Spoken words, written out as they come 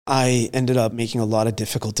I ended up making a lot of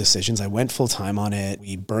difficult decisions. I went full time on it.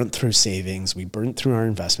 We burnt through savings. We burnt through our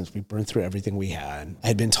investments. We burnt through everything we had. I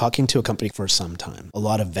had been talking to a company for some time. A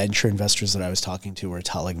lot of venture investors that I was talking to were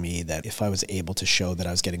telling me that if I was able to show that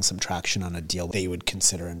I was getting some traction on a deal, they would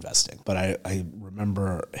consider investing. But I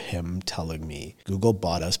remember him telling me, Google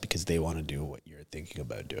bought us because they want to do what you're thinking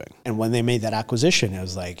about doing. And when they made that acquisition, it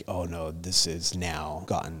was like, oh no, this is now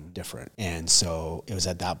gotten different. And so it was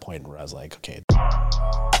at that point where I was like, okay.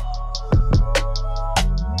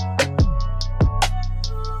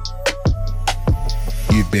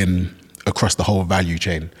 You've been across the whole value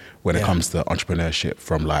chain when it comes to entrepreneurship,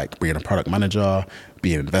 from like being a product manager,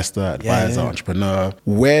 being an investor, advisor, entrepreneur.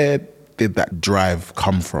 Where did that drive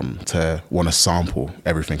come from to want to sample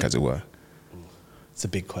everything, as it were? It's a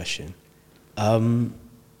big question.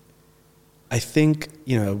 I think,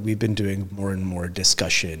 we've been doing more and more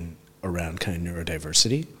discussion around kind of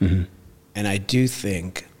neurodiversity. Mm-hmm. And I do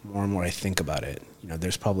think more and more I think about it,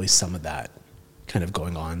 there's probably some of that kind of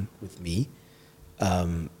going on with me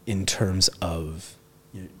in terms of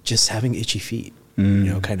just having itchy feet,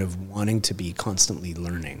 kind of wanting to be constantly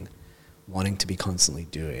learning, wanting to be constantly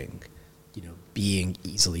doing, being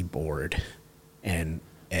easily bored. And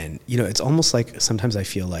it's almost like sometimes I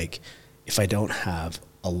feel like if I don't have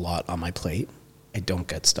a lot on my plate, I don't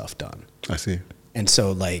get stuff done. I see. And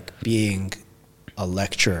so like being a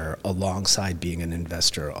lecturer alongside being an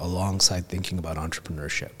investor, alongside thinking about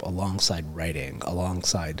entrepreneurship, alongside writing,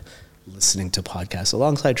 alongside listening to podcasts,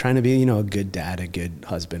 alongside trying to be, a good dad, a good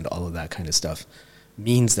husband, all of that kind of stuff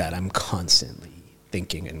means that I'm constantly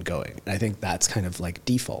thinking and going. And I think that's kind of like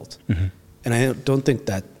default. Mm-hmm. And I don't think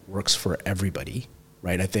that works for everybody,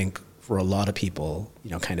 right? I think for a lot of people,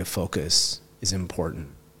 kind of focus is important.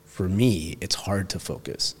 For me, it's hard to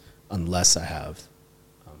focus unless I have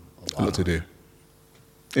a lot to do.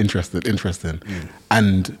 Interesting. Mm.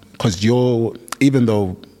 And because even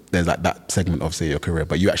though there's like that segment of, say, your career,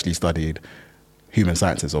 but you actually studied human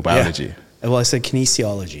sciences or biology. Yeah. Well, I said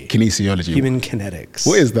kinesiology. Kinesiology. Human kinetics.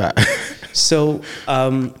 What is that? So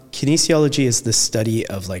kinesiology is the study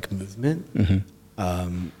of like movement.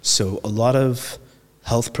 Mm-hmm. So a lot of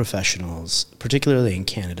health professionals, particularly in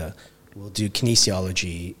Canada, will do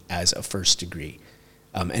kinesiology as a first degree.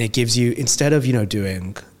 And it gives you, instead of,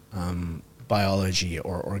 doing biology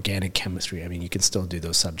or organic chemistry, I mean, you can still do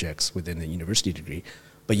those subjects within the university degree,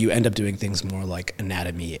 but you end up doing things more like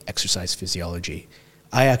anatomy, exercise physiology.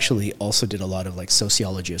 I actually also did a lot of like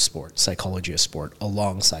sociology of sport, psychology of sport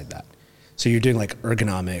alongside that. So you're doing like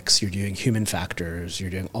ergonomics, you're doing human factors, you're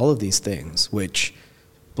doing all of these things, which,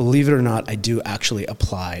 believe it or not, I do actually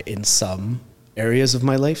apply in some areas of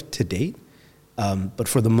my life to date. But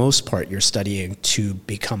for the most part, you're studying to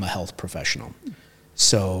become a health professional.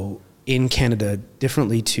 So in Canada,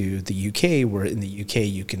 differently to the UK, where in the UK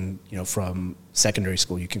you can, from secondary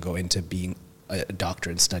school, you can go into being a doctor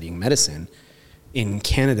and studying medicine. In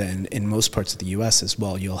Canada and in most parts of the US as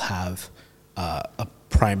well, you'll have a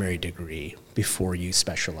primary degree before you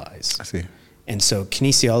specialize. I see. And so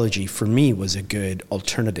kinesiology for me was a good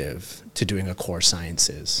alternative to doing a core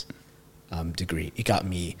sciences degree. It got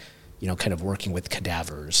me, kind of working with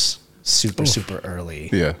cadavers super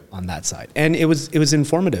early on that side. And it was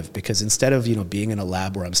informative because instead of, being in a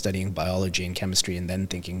lab where I'm studying biology and chemistry and then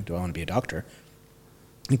thinking, do I want to be a doctor?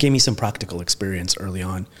 It gave me some practical experience early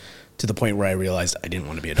on to the point where I realized I didn't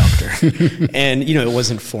want to be a doctor. And, it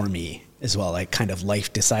wasn't for me as well. Like kind of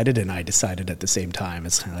life decided and I decided at the same time.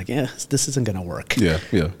 It's kind of like, this isn't going to work. Yeah.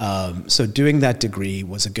 So doing that degree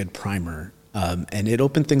was a good primer. And it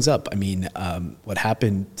opened things up. I mean, what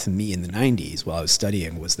happened to me in the 90s while I was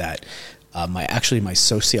studying was that my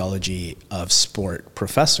sociology of sport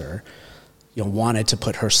professor, wanted to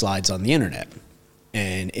put her slides on the internet.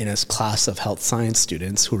 And in a class of health science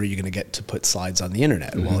students, who are you going to get to put slides on the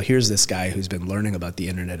internet? Mm-hmm. Well, here's this guy who's been learning about the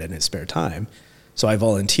internet in his spare time. So I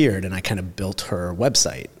volunteered and I kind of built her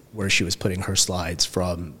website where she was putting her slides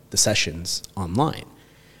from the sessions online.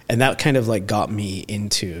 And that kind of like got me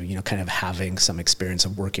into, kind of having some experience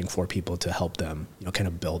of working for people to help them, kind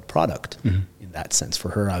of build product in that sense.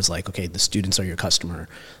 For her, I was like, okay, the students are your customer.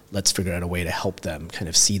 Let's figure out a way to help them kind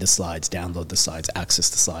of see the slides, download the slides, access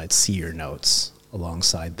the slides, see your notes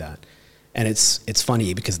alongside that. And it's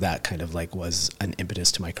funny because that kind of like was an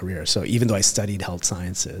impetus to my career. So even though I studied health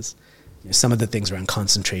sciences, some of the things around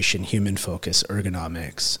concentration, human focus,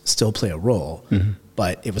 ergonomics still play a role,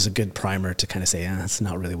 but it was a good primer to kind of say, that's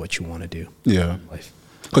not really what you want to do in life.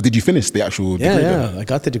 Because did you finish the actual degree? Yeah, I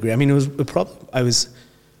got the degree. I mean, I was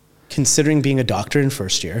considering being a doctor in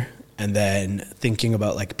first year and then thinking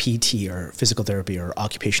about like PT or physical therapy or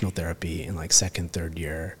occupational therapy in like second, third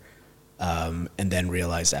year. and then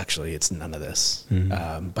realized actually it's none of this.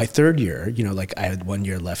 By third year, you know, like I had 1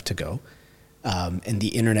 year left to go, and the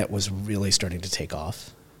internet was really starting to take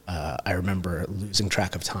off. I remember losing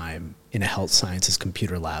track of time in a health sciences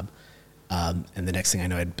computer lab. And the next thing I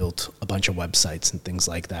know, I'd built a bunch of websites and things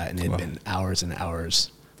like that. And it had been hours and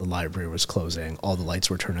hours. The library was closing. All the lights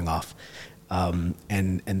were turning off.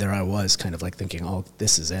 And there I was kind of like thinking, oh,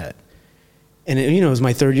 this is it. And it, you know, it was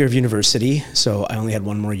my third year of university. So I only had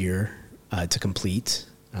one more year to complete.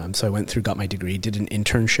 So I went through, got my degree, did an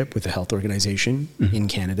internship with a health organization in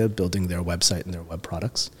Canada, building their website and their web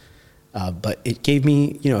products. But it gave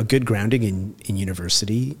me, you know, a good grounding in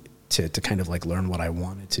university to kind of like learn what I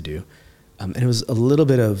wanted to do. And it was a little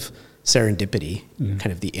bit of serendipity, kind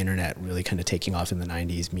of the internet really kind of taking off in the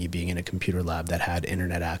 90s, me being in a computer lab that had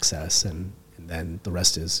internet access, and then the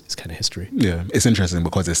rest is kind of history. Yeah, it's interesting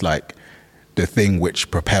because it's like the thing which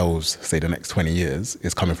propels, say, the next 20 years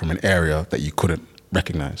is coming from an area that you couldn't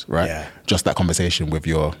recognize, right? Yeah. Just that conversation with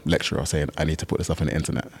your lecturer saying, I need to put this up on the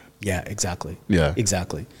internet. Yeah, exactly. Yeah.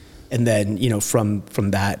 Exactly. And then, you know, from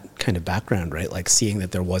that kind of background, right, like seeing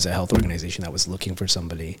that there was a health organization that was looking for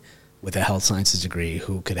somebody with a health sciences degree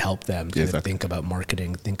who could help them kind of think about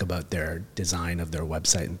marketing, think about their design of their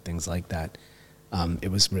website and things like that. It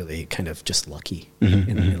was really kind of just lucky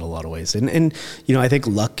in a lot of ways. And, you know, I think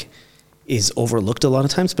luck is overlooked a lot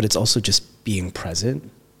of times, but it's also just being present,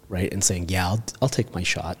 right? And saying, yeah, I'll take my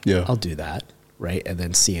shot. Yeah. I'll do that. Right. And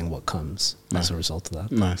then seeing what comes as a result of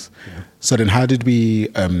that. Nice. Yeah. So then how did we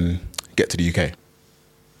get to the UK?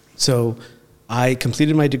 So I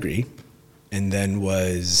completed my degree and then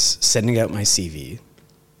was sending out my CV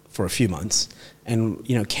for a few months. And,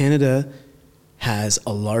 you know, Canada has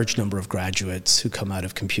a large number of graduates who come out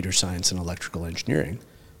of computer science and electrical engineering.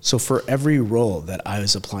 So for every role that I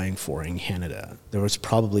was applying for in Canada, there was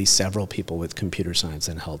probably several people with computer science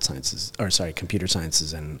and computer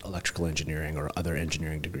sciences and electrical engineering or other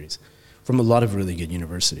engineering degrees from a lot of really good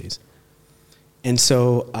universities. And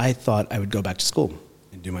so I thought I would go back to school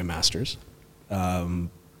and do my master's,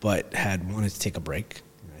 but had wanted to take a break.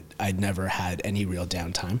 I'd never had any real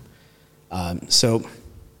downtime. So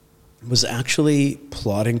was actually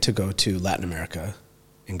plotting to go to Latin America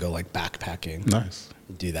and go like backpacking. Nice.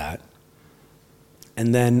 Do that.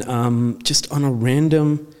 And then just on a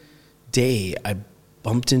random day, I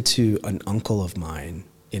bumped into an uncle of mine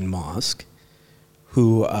in mosque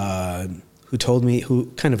who told me, who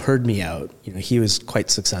kind of heard me out. You know, he was quite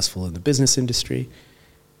successful in the business industry,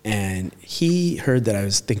 and he heard that I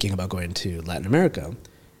was thinking about going to Latin America,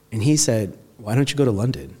 and he said, why don't you go to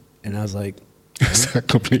London? And I was like,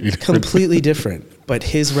 completely different. But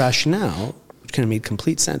his rationale, which kind of made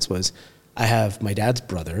complete sense, was I have my dad's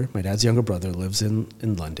younger brother lives in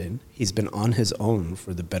London. He's been on his own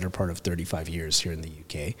for the better part of 35 years here in the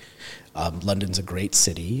UK. London's a great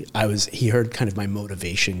city. He heard kind of my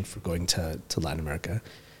motivation for going to Latin America.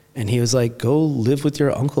 And he was like, go live with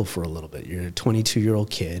your uncle for a little bit. You're a 22-year-old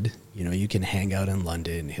kid. You know, you can hang out in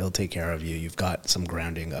London. He'll take care of you. You've got some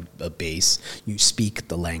grounding, a base. You speak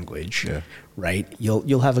the language, right?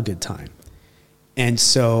 You'll have a good time. And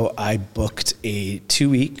so I booked a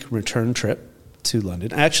 2-week return trip to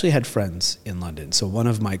London. I actually had friends in London. So one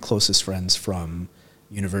of my closest friends from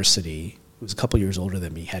university, who was a couple years older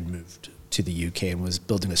than me, had moved to the UK and was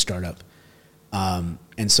building a startup.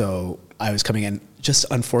 And so I was coming in. Just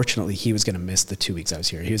unfortunately, he was going to miss the 2 weeks I was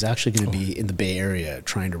here. He was actually going to be in the Bay Area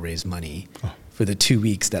trying to raise money for the 2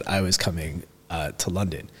 weeks that I was coming to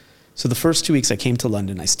London. So the first 2 weeks I came to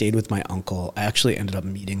London, I stayed with my uncle. I actually ended up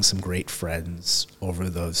meeting some great friends over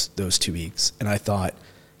those 2 weeks. And I thought,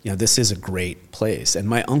 you know, this is a great place. And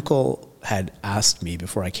my uncle had asked me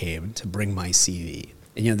before I came to bring my CV.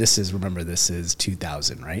 And, you know, this is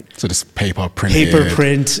 2000, right? So this paper printed. Paper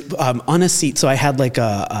print on a seat. So I had like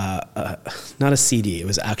not a CD. It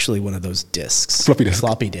was actually one of those discs.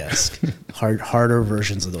 Floppy disk. Harder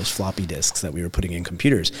versions of those floppy disks that we were putting in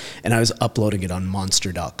computers. And I was uploading it on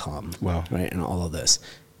monster.com. Wow. Right, and all of this.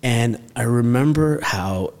 And I remember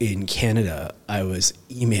how in Canada I was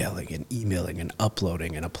emailing and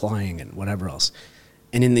uploading and applying and whatever else.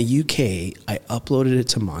 And in the UK, I uploaded it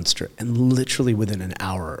to Monster, and literally within an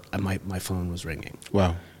hour, my phone was ringing.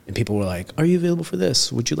 Wow. And people were like, are you available for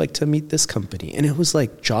this? Would you like to meet this company? And it was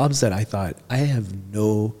like jobs that I thought, I have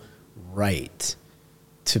no right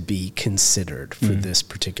to be considered for this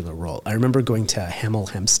particular role. I remember going to Hemel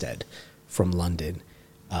Hempstead from London.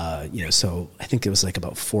 So I think it was like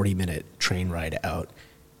about 40-minute train ride out.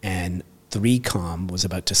 And 3Com was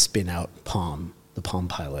about to spin out Palm, the Palm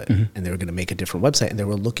Pilot, and they were going to make a different website, and they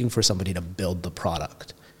were looking for somebody to build the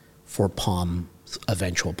product for Palm,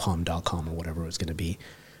 eventual Palm.com or whatever it was going to be.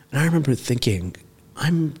 And I remember thinking,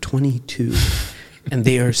 I'm 22 and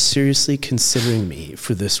they are seriously considering me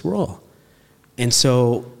for this role. And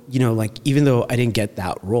so, you know, like, even though I didn't get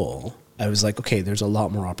that role, I was like, okay, there's a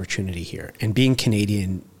lot more opportunity here. And being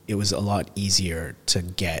Canadian, it was a lot easier to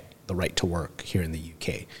get the right to work here in the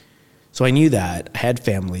UK. So I knew that, I had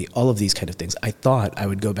family, all of these kind of things. I thought I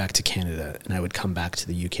would go back to Canada and I would come back to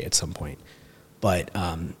the UK at some point. But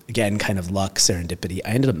again, kind of luck, serendipity, I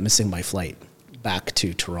ended up missing my flight back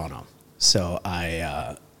to Toronto. So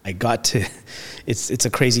I got to, it's a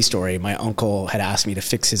crazy story. My uncle had asked me to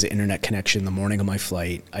fix his internet connection the morning of my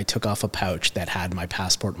flight. I took off a pouch that had my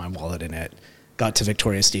passport, my wallet in it, got to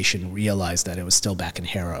Victoria Station, realized that it was still back in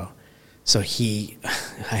Harrow. So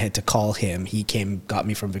I had to call him. He came, got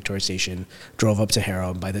me from Victoria Station, drove up to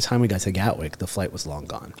Harrow. By the time we got to Gatwick, the flight was long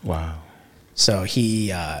gone. Wow. So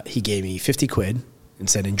he gave me 50 quid and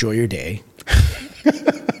said, enjoy your day.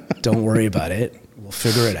 Don't worry about it. We'll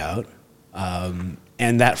figure it out.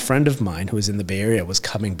 And that friend of mine who was in the Bay Area was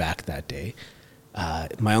coming back that day.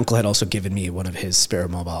 My uncle had also given me one of his spare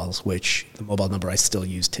mobiles, which the mobile number I still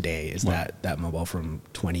use today is that mobile from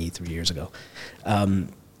 23 years ago.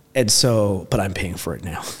 And so, but I'm paying for it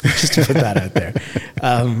now, just to put that out there.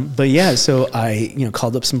 But yeah, so I,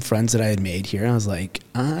 called up some friends that I had made here. And I was like,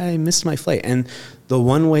 I missed my flight. And the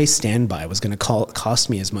one-way standby was going to cost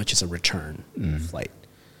me as much as a return flight.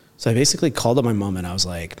 So I basically called up my mom and I was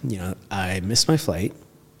like, I missed my flight.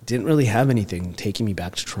 Didn't really have anything taking me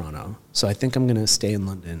back to Toronto. So I think I'm going to stay in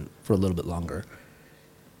London for a little bit longer.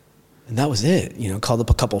 And that was it. Called up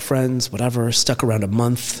a couple friends, whatever, stuck around a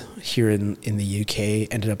month here in the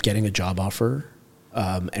UK, ended up getting a job offer.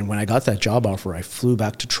 And when I got that job offer, I flew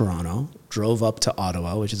back to Toronto, drove up to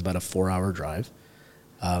Ottawa, which is about a 4-hour drive.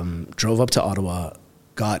 Drove up to Ottawa,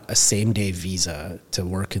 got a same-day visa to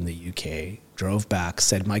work in the UK, drove back,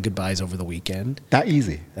 said my goodbyes over the weekend. That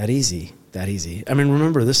easy? That easy. I mean,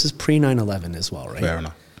 remember, this is pre-9/11 as well, right? Fair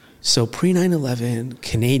enough. So pre-9/11,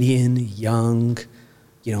 Canadian, young,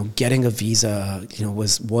 getting a visa,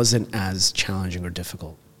 wasn't as challenging or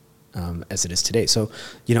difficult as it is today. So,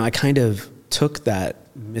 I kind of took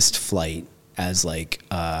that missed flight as like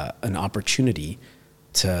an opportunity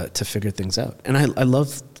to figure things out. And I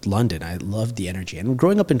love London. I love the energy. And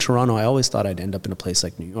growing up in Toronto, I always thought I'd end up in a place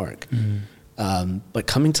like New York. But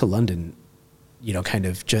coming to London, kind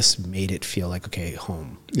of just made it feel like, okay,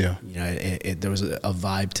 home. Yeah. There was a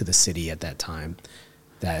vibe to the city at that time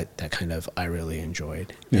that kind of I really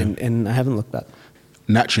enjoyed. Yeah. And I haven't looked back.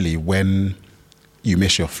 Naturally, when you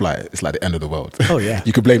miss your flight, it's like the end of the world. Oh, yeah.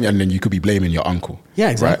 You could blame it, and then you could be blaming your uncle.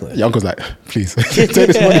 Yeah, exactly. Right? Your uncle's like, please, take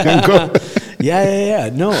this money and go.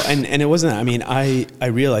 Yeah. No, and it wasn't that. I mean, I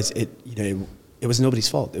realized it was nobody's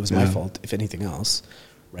fault. It was my fault, if anything else,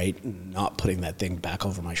 right? Not putting that thing back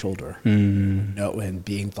over my shoulder. And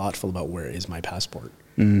being thoughtful about where is my passport,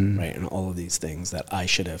 right? And all of these things that I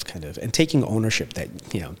should have and taking ownership that,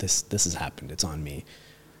 this has happened, it's on me.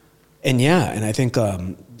 And I think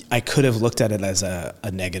I could have looked at it as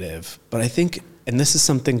a negative, but I think, and this is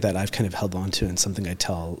something that I've kind of held on to and something I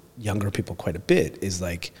tell younger people quite a bit, is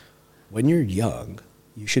like, when you're young,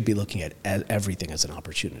 you should be looking at everything as an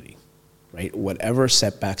opportunity, right? Whatever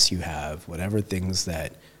setbacks you have, whatever things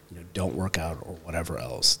that don't work out or whatever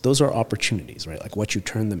else, those are opportunities, right? Like, what you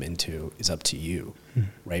turn them into is up to you,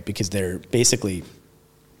 right? Because they're basically,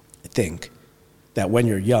 I think, that when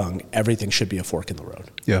you're young, everything should be a fork in the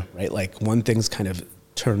road. Yeah. Right? Like, one thing's kind of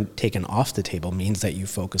taken off the table means that you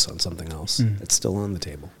focus on something else that's still on the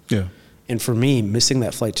table. Yeah. And for me, missing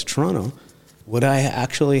that flight to Toronto, would I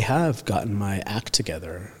actually have gotten my act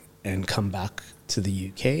together and come back to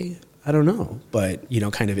the UK? I don't know. But,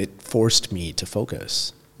 kind of it forced me to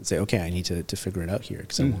focus and say, okay, I need to figure it out here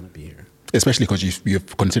because I want to be here. Especially because you're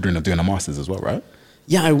considering of doing a master's as well, right?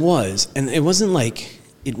 Yeah, I was. And it wasn't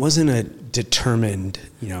a determined,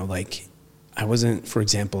 I wasn't, for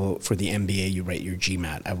example, for the MBA, you write your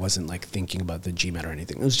GMAT. I wasn't thinking about the GMAT or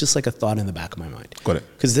anything. It was just like a thought in the back of my mind. Got it.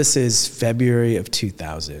 Because this is February of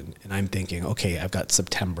 2000, and I'm thinking, okay, I've got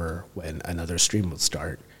September when another stream will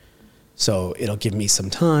start. So it'll give me some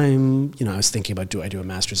time. I was thinking about, do I do a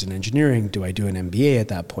master's in engineering? Do I do an MBA at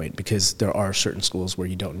that point? Because there are certain schools where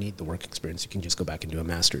you don't need the work experience. You can just go back and do a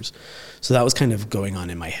master's. So that was kind of going on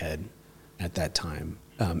in my head at that time.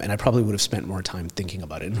 And I probably would have spent more time thinking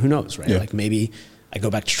about it. And who knows, right? Yeah. Like, maybe I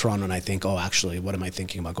go back to Toronto and I think, oh, actually, what am I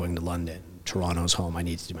thinking about going to London? Toronto's home. I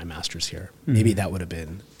need to do my master's here. Maybe that would have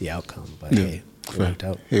been the outcome. But hey, it worked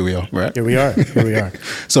out. Here we are, right? Here we are.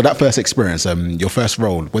 So that first experience, your first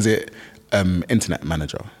role, was it internet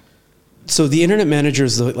manager? So the internet manager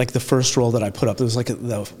is the first role that I put up. It was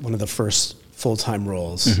one of the first full-time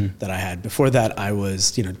roles that I had. Before that, I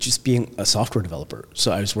was, just being a software developer.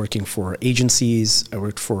 So I was working for agencies. I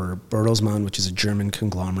worked for Bertelsmann, which is a German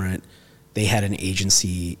conglomerate. They had an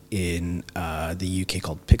agency in the UK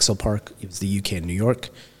called Pixel Park. It was the UK and New York.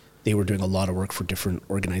 They were doing a lot of work for different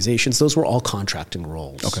organizations. Those were all contracting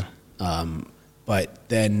roles. Okay. But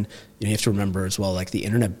then you have to remember as well, like the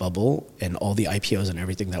internet bubble and all the IPOs and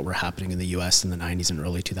everything that were happening in the US in the 90s and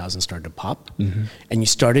early 2000s started to pop. And you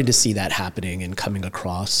started to see that happening and coming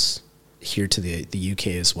across here to the UK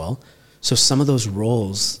as well. So some of those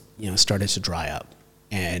roles, started to dry up.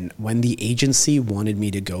 And when the agency wanted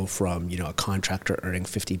me to go from, a contractor earning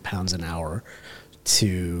 £50 an hour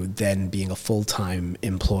to then being a full-time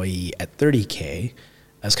employee at 30K,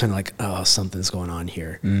 I was kind of like, oh, something's going on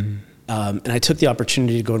here. And I took the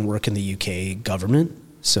opportunity to go and work in the UK government.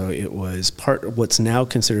 So it was part of what's now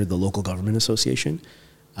considered the Local Government Association,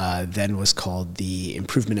 then was called the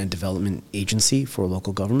Improvement and Development Agency for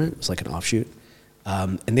Local Government. It was like an offshoot.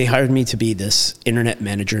 And they hired me to be this internet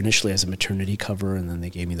manager initially as a maternity cover, and then they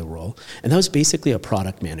gave me the role. And that was basically a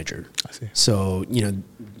product manager. I see. So,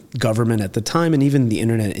 government at the time and even the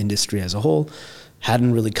internet industry as a whole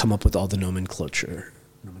hadn't really come up with all the nomenclature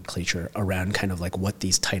around kind of like what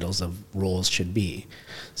these titles of roles should be.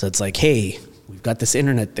 So it's like, hey, we've got this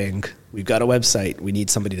internet thing, we've got a website, we need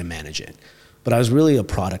somebody to manage it. But I was really a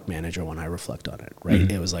product manager when I reflect on it,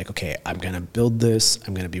 right? It was like, okay, I'm going to build this,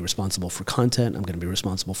 I'm going to be responsible for content, I'm going to be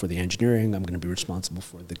responsible for the engineering, I'm going to be responsible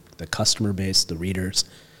for the customer base, the readers.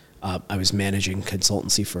 I was managing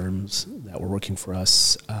consultancy firms that were working for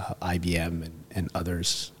us, IBM and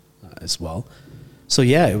others as well. So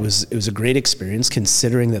yeah, it was a great experience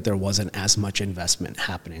considering that there wasn't as much investment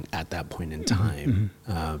happening at that point in time.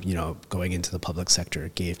 Going into the public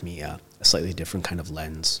sector gave me a slightly different kind of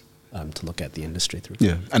lens to look at the industry through.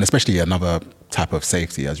 Yeah, and especially another type of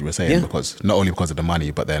safety, as you were saying, because not only because of the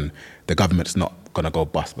money, but then the government's not going to go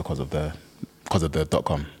bust because of the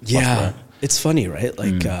 .com. Yeah, right? It's funny, right?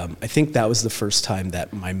 Like, I think that was the first time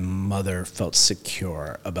that my mother felt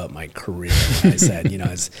secure about my career. I said,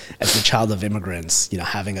 as the child of immigrants,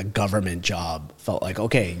 having a government job felt like,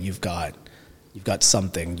 okay, you've got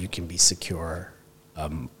something you can be secure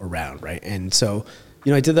around, right? And so,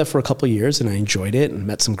 I did that for a couple of years and I enjoyed it and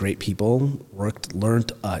met some great people,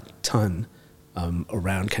 learned a ton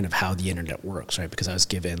around kind of how the internet works, right? Because I was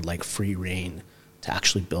given like free reign to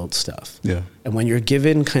actually build stuff. Yeah. And when you're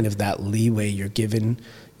given kind of that leeway, you're given,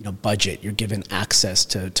 budget, you're given access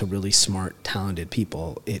to really smart, talented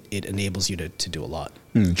people, it enables you to do a lot.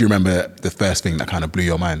 Do you remember the first thing that kind of blew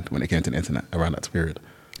your mind when it came to the internet around that period?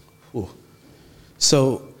 Ooh.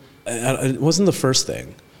 So it wasn't the first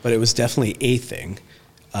thing, but it was definitely a thing,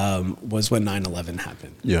 was when 9/11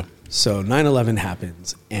 happened. Yeah. So 9/11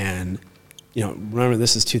 happens and, remember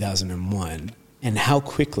this is 2001 and how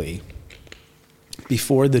quickly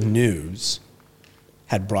before the news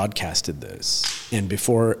had broadcasted this and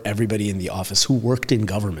before everybody in the office who worked in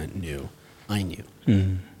government knew, I knew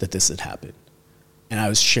that this had happened. And I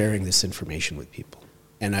was sharing this information with people.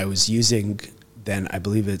 And I was using then, I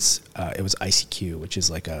believe it was ICQ, which is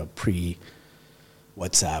like a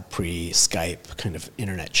pre-WhatsApp, pre-Skype kind of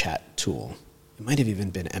internet chat tool. It might have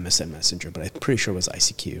even been MSN Messenger, but I'm pretty sure it was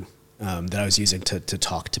ICQ that I was using to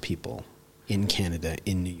talk to people in Canada,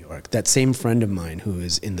 in New York. That same friend of mine who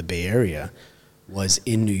is in the Bay Area was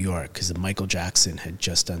in New York because Michael Jackson had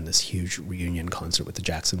just done this huge reunion concert with the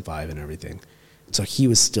Jackson 5 and everything. So he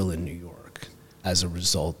was still in New York as a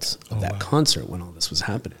result of that concert when all this was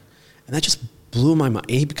happening. And that just blew my mind,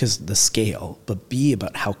 A, because of the scale, but B,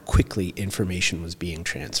 about how quickly information was being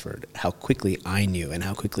transferred, how quickly I knew and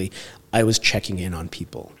how quickly I was checking in on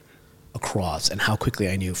people across and how quickly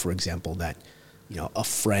I knew, for example, that a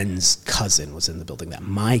friend's cousin was in the building, that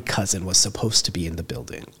my cousin was supposed to be in the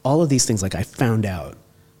building. All of these things, like I found out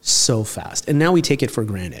so fast. And now we take it for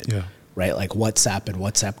granted, right? Like WhatsApp and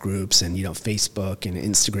WhatsApp groups and, Facebook and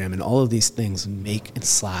Instagram and all of these things and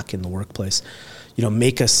Slack in the workplace,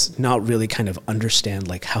 make us not really kind of understand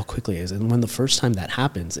like how quickly it is. And when the first time that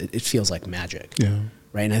happens, it feels like magic. Yeah.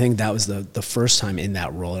 Right. And I think that was the first time in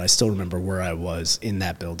that role. And I still remember where I was in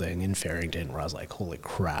that building in Farrington where I was like, holy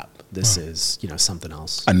crap, this is, something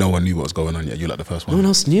else. And no one knew what was going on yet. You were like the first one. No one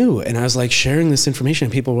else knew. And I was like sharing this information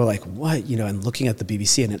and people were like, what? And looking at the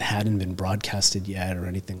BBC and it hadn't been broadcasted yet or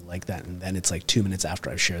anything like that. And then it's like 2 minutes after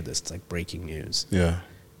I've shared this, it's like breaking news. Yeah.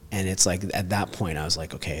 And it's like at that point I was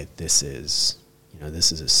like, okay, this is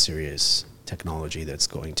a serious technology that's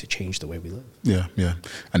going to change the way we live. Yeah, yeah.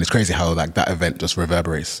 And it's crazy how like that event just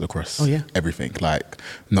reverberates across everything, like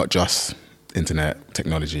not just internet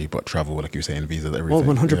technology, but travel, like you were saying, visas, everything.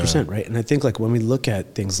 Well, 100%, right? And I think like when we look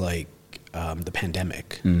at things like the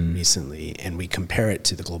pandemic recently, and we compare it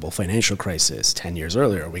to the global financial crisis 10 years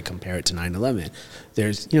earlier, we compare it to 9/11,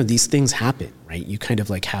 there's, these things happen, right? You kind of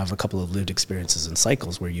like have a couple of lived experiences and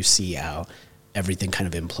cycles where you see how everything kind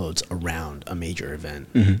of implodes around a major event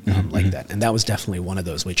like that. And that was definitely one of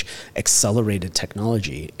those which accelerated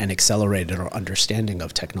technology and accelerated our understanding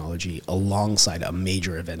of technology alongside a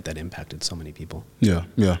major event that impacted so many people. Yeah.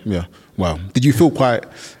 Wow. Did you feel quite,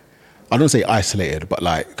 I don't say isolated, but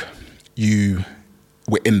like you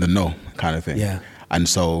were in the know kind of thing? Yeah. And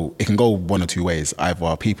so it can go one or two ways.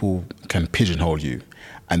 Either people can pigeonhole you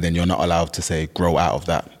and then you're not allowed to say grow out of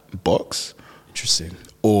that box. Interesting.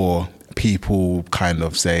 Or people kind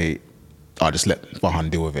of say, I'll just let Farhan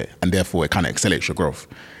deal with it. And therefore it kind of accelerates your growth.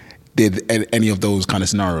 Did any of those kind of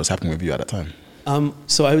scenarios happen with you at that time?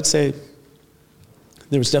 So I would say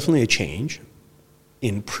there was definitely a change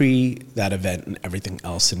in that event and everything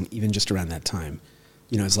else. And even just around that time,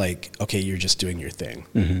 it's like, okay, you're just doing your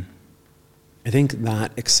thing. I think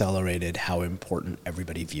that accelerated how important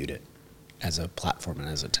everybody viewed it as a platform and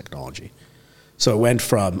as a technology. So it went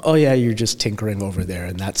from, oh yeah, you're just tinkering over there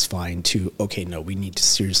and that's fine, to, okay, no, we need to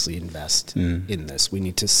seriously invest in this. We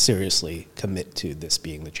need to seriously commit to this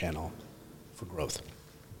being the channel for growth.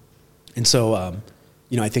 And so,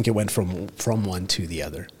 I think it went from one to the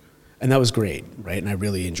other. And that was great, right? And I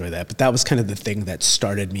really enjoyed that. But that was kind of the thing that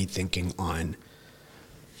started me thinking on,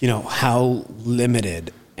 how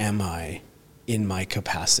limited am I in my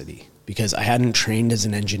capacity? Because I hadn't trained as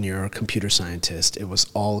an engineer or computer scientist. It was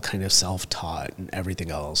all kind of self-taught and everything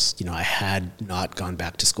else. I had not gone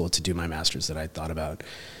back to school to do my master's that I thought about.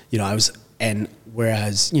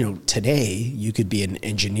 Whereas, today you could be an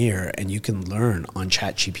engineer and you can learn on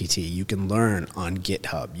ChatGPT, you can learn on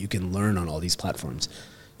GitHub, you can learn on all these platforms.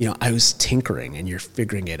 I was tinkering and you're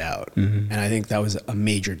figuring it out. And I think that was a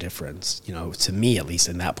major difference, to me, at least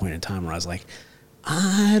in that point in time, where I was like,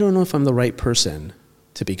 I don't know if I'm the right person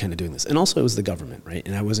to be kind of doing this. And also it was the government, right?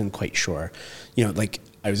 And I wasn't quite sure,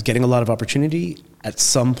 I was getting a lot of opportunity. At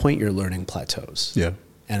some point you're learning plateaus. Yeah.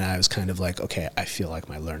 And I was kind of like, okay, I feel like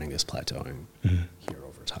my learning is plateauing here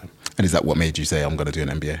over time. And is that what made you say, I'm going to do an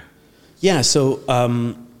MBA? Yeah. So,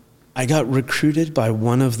 I got recruited by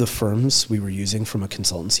one of the firms we were using from a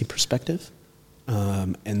consultancy perspective.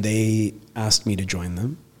 And they asked me to join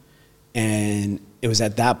them. And it was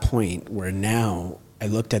at that point where now I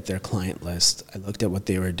looked at their client list, I looked at what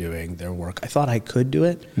they were doing, their work. I thought I could do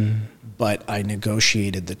it, but I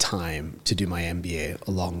negotiated the time to do my MBA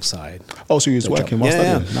alongside. Oh, so you was working while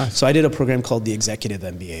studying? Yeah. Nice. So I did a program called the Executive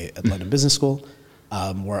MBA at London Business School,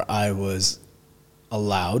 where I was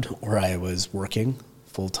allowed, or I was working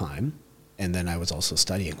full-time, and then I was also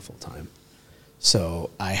studying full-time. So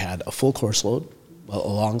I had a full course load. Well,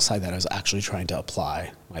 alongside that, I was actually trying to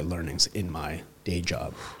apply my learnings in my day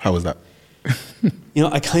job. How was that?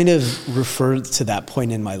 I kind of referred to that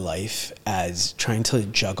point in my life as trying to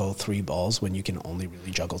juggle 3 balls when you can only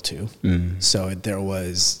really juggle 2. So there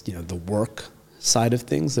was, the work side of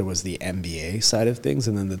things, there was the MBA side of things,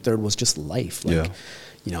 and then the third was just life.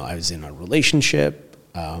 I was in a relationship,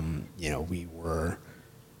 we were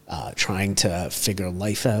trying to figure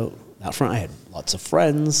life out. That front, I had lots of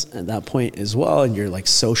friends at that point as well, and you're like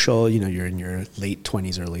social, you're in your late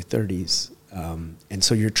 20s, early 30s. And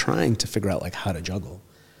so you're trying to figure out like how to juggle,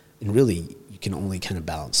 and really you can only kind of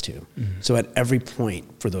balance 2. So at every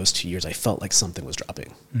point for those 2 years, I felt like something was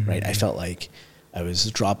dropping, right? I felt like I was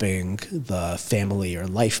dropping the family or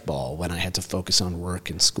life ball when I had to focus on work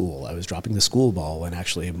and school. I was dropping the school ball when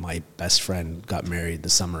actually my best friend got married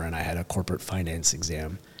this summer and I had a corporate finance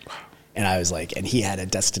exam. And I was like, and he had a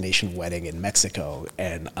destination wedding in Mexico.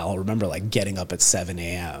 And I'll remember like getting up at 7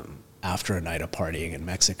 a.m. after a night of partying in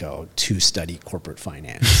Mexico to study corporate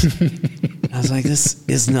finance. I was like, this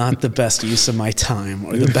is not the best use of my time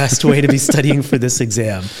or the best way to be studying for this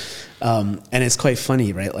exam. And it's quite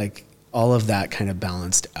funny, right? Like all of that kind of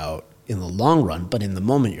balanced out in the long run, but in the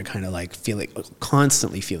moment you're kind of like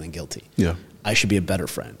constantly feeling guilty. Yeah. I should be a better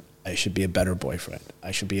friend. I should be a better boyfriend.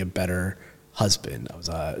 I should be a better husband.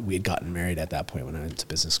 We had gotten married at that point when I went to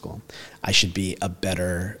business school. I should be a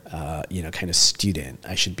better, kind of student.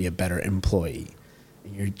 I should be a better employee.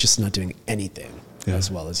 And you're just not doing anything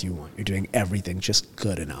as well as you want. You're doing everything just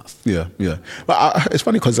good enough. Yeah. But it's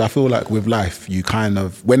funny because I feel like with life, you kind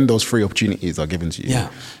of, when those 3 opportunities are given to you,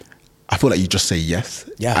 I feel like you just say yes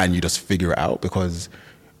and you just figure it out, because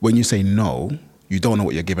when you say no, you don't know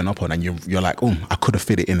what you're giving up on, and you're like, oh, I could have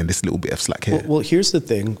fit it in this little bit of slack here. Well, here's the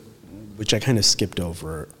thing, which I kind of skipped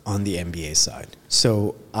over on the MBA side.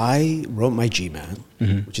 So I wrote my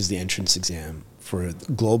GMAT, which is the entrance exam for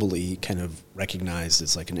globally kind of recognized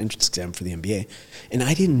as like an entrance exam for the MBA. And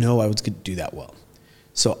I didn't know I was going to do that well.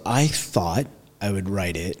 So I thought I would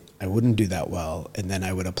write it, I wouldn't do that well, and then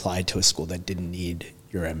I would apply to a school that didn't need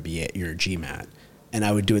your MBA, your GMAT, and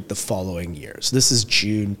I would do it the following year. So this is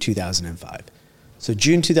June 2005. So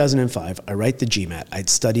June 2005, I write the GMAT. I'd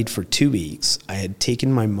studied for 2 weeks. I had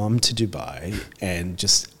taken my mom to Dubai and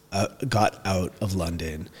just got out of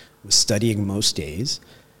London, was studying most days,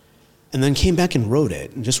 and then came back and wrote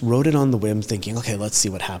it, and just wrote it on the whim thinking, okay, let's see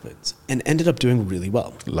what happens, and ended up doing really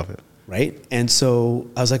well. Love it. Right? And so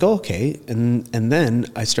I was like, oh, okay. And then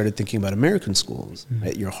I started thinking about American schools,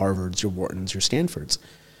 right? Your Harvards, your Whartons, your Stanfords,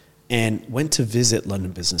 and went to visit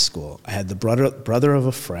London Business School. I had the brother of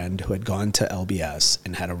a friend who had gone to LBS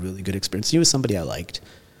and had a really good experience. He was somebody I liked.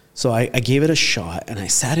 So I gave it a shot, and I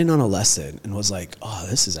sat in on a lesson and was like, oh,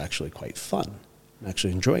 this is actually quite fun. I'm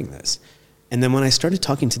actually enjoying this. And then when I started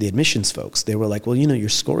talking to the admissions folks, they were like, well, you know, your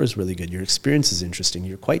score is really good. Your experience is interesting.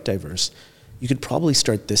 You're quite diverse. You could probably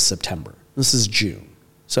start this September. This is June.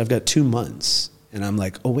 So I've got 2 months. And I'm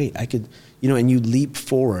like, oh, wait, I could, you know, and you leap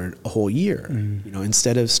forward a whole year. You know,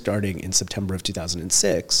 instead of starting in September of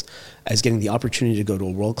 2006, I was getting the opportunity to go to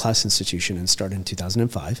a world-class institution and start in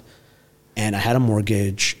 2005. And I had a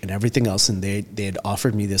mortgage and everything else. And they had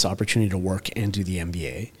offered me this opportunity to work and do the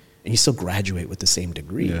MBA. And you still graduate with the same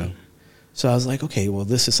degree. Yeah. So I was like, okay, well,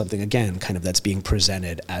 this is something, again, kind of that's being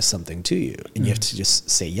presented as something to you. And you have to just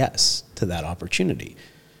say yes to that opportunity.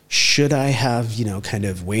 Should I have, you know, kind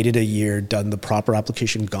of waited a year, done the proper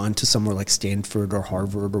application, gone to somewhere like Stanford or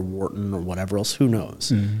Harvard or Wharton or whatever else, who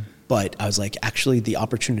knows? But I was like, actually, the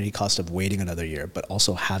opportunity cost of waiting another year, but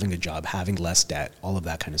also having a job, having less debt, all of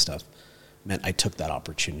that kind of stuff, meant I took that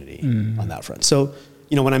opportunity on that front. So,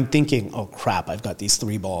 you know, when I'm thinking, oh, crap, I've got these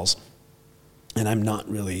 3 balls, and I'm not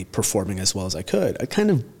really performing as well as I could, I kind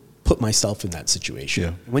of put myself in that situation. Yeah.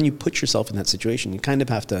 And when you put yourself in that situation, you kind of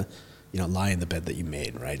have to, you know, lie in the bed that you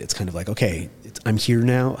made, right? It's kind of like, okay, I'm here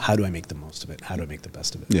now. How do I make the most of it? How do I make the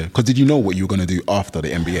best of it? Yeah, because did you know what you were going to do after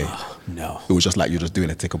the MBA? No. It was just like you're just doing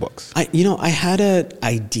a ticker box. I had an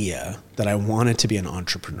idea that I wanted to be an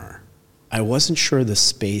entrepreneur. I wasn't sure the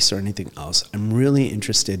space or anything else. I'm really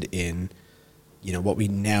interested in, you know, what we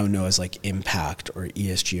now know as like impact or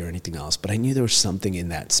ESG or anything else, but I knew there was something in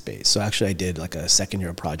that space. So actually I did like a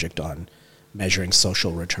second-year project on measuring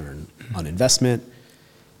social return on investment.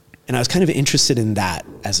 And I was kind of interested in that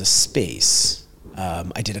as a space.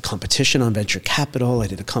 I did a competition on venture capital. I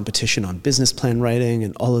did a competition on business plan writing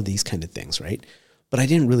and all of these kind of things, right? But I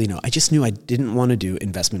didn't really know. I just knew I didn't want to do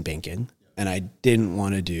investment banking and I didn't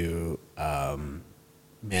want to do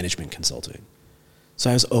management consulting. So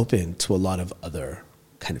I was open to a lot of other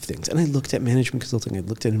kind of things. And I looked at management consulting. I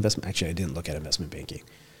looked at investment. Actually, I didn't look at investment banking.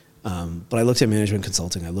 But I looked at management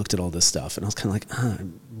consulting. I looked at all this stuff. And I was kind of like, I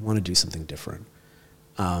want to do something different.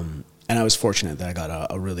 And I was fortunate that I got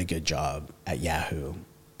a really good job at Yahoo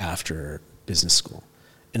after business school.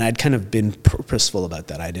 And I'd kind of been purposeful about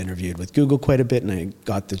that. I'd interviewed with Google quite a bit, and I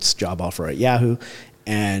got this job offer at Yahoo.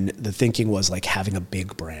 And the thinking was like having a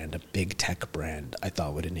big brand, a big tech brand, I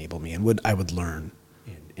thought would enable me and I would learn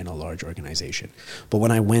in a large organization. But when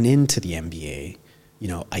I went into the MBA, you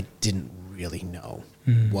know, I didn't really know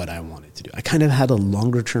what I wanted to do. I kind of had a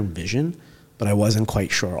longer term vision, but I wasn't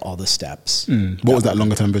quite sure all the steps. What was that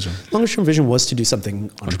longer term vision? Longer term vision was to do something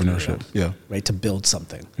entrepreneurship, yeah. Right, to build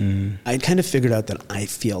something. I kind of figured out that I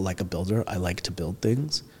feel like a builder. I like to build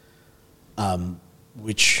things,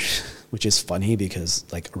 which is funny because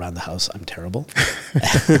like around the house I'm terrible.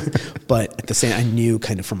 But at the same, I knew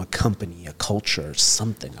kind of from a company, a culture,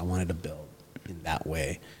 something I wanted to build in that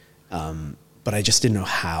way. But I just didn't know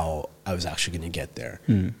how I was actually going to get there.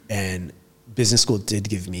 And business school did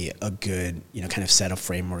give me a good, you know, kind of set of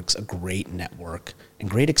frameworks, a great network, and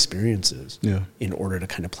great experiences in order to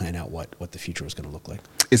kind of plan out what the future was going to look like.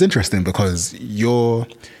 It's interesting because you're,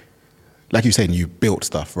 like you said, you built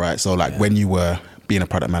stuff, right? So like when you were being a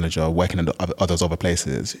product manager, working in those other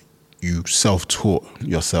places, you self-taught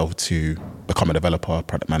yourself to become a developer,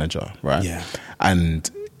 product manager, right? Yeah. And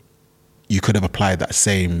you could have applied that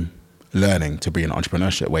same learning to be in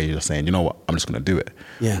entrepreneurship where you're just saying, you know what, I'm just going to do it.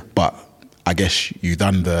 Yeah. But I guess you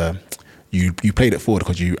played it forward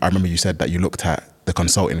because I remember you said that you looked at the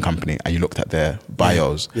consulting company and you looked at their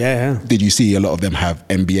bios. Yeah. Did you see a lot of them have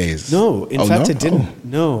MBAs? No, in fact, it didn't.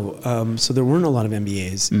 No. So there weren't a lot of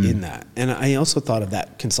MBAs in that. And I also thought of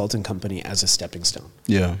that consulting company as a stepping stone.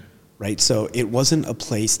 Yeah. Right. So it wasn't a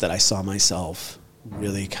place that I saw myself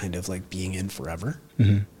really kind of like being in forever.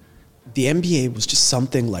 The MBA was just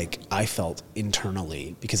something like I felt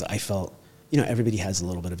internally because I felt, you know, everybody has a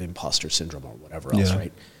little bit of imposter syndrome or whatever else,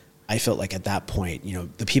 right? I felt like at that point,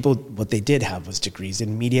 the people, what they did have was degrees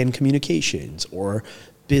in media and communications or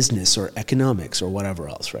business or economics or whatever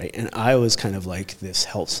else, right? And I was kind of like this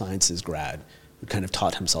health sciences grad who kind of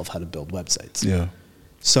taught himself how to build websites. Yeah.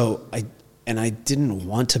 So I didn't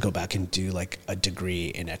want to go back and do like a degree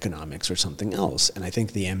in economics or something else. And I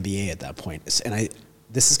think the MBA at that point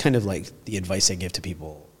this is kind of like the advice I give to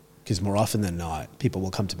people, because more often than not, people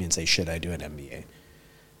will come to me and say, should I do an MBA?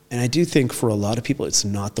 And I do think for a lot of people, it's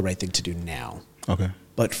not the right thing to do now. Okay.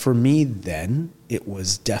 But for me then, it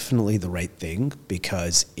was definitely the right thing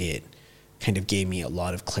because it kind of gave me a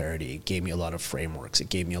lot of clarity, it gave me a lot of frameworks, it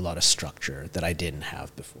gave me a lot of structure that I didn't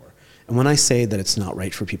have before. And when I say that it's not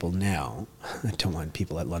right for people now, I don't want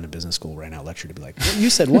people at London Business School right now lecture to be like, you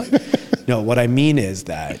said what? No, what I mean is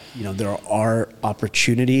that, there are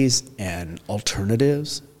opportunities and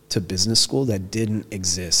alternatives to business school that didn't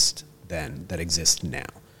exist then, that exist now.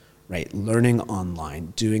 Right, learning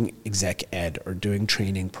online, doing exec ed or doing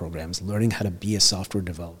training programs, learning how to be a software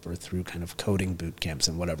developer through kind of coding boot camps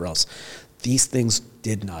and whatever else. These things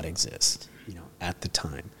did not exist, at the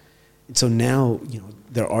time. And so now,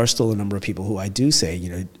 there are still a number of people who I do say,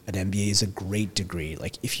 an MBA is a great degree.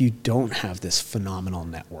 Like if you don't have this phenomenal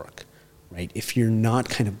network, right? If you're not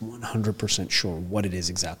kind of 100% sure what it is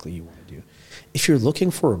exactly you want to do, if you're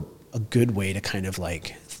looking for a good way to kind of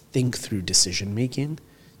like think through decision making,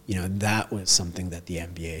 that was something that the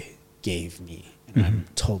MBA gave me, and I'm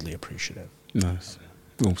totally appreciative. Nice.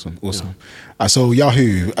 Awesome. So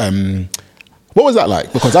Yahoo, what was that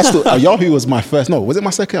like? Because I still, Yahoo was my first, was it my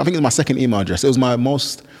second? I think it was my second email address. It was my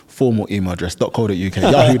most formal email address, .co.uk,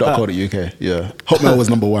 yahoo.co.uk, yeah. Hotmail was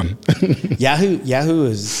number one. Yahoo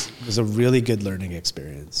was a really good learning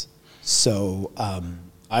experience. So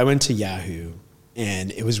I went to Yahoo,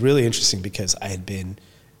 and it was really interesting because I had been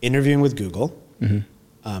interviewing with Google,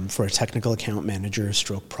 for a technical account manager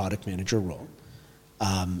 / product manager role.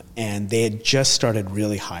 And they had just started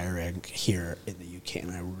really hiring here in the UK,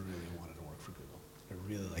 and I really wanted to work for Google. I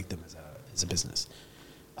really liked them as a business.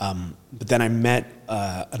 But then I met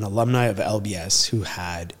an alumni of LBS who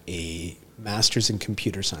had a master's in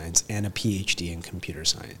computer science and a PhD in computer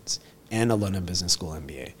science and a London Business School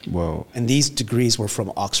MBA. Wow. And these degrees were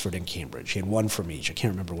from Oxford and Cambridge. He had one from each. I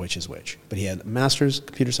can't remember which is which. But he had a master's in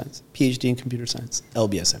computer science, PhD in computer science,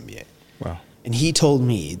 LBS MBA. Wow. And he told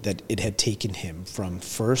me that it had taken him from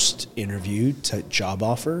first interview to job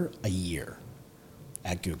offer a year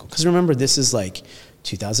at Google. Because remember, this is like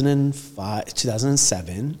 2005,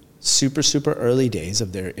 2007, super early days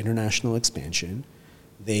of their international expansion.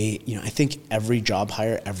 They, I think every job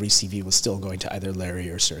hire, every CV was still going to either Larry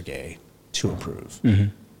or Sergey to approve. So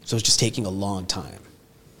it was just taking a long time.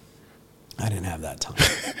 I didn't have that time.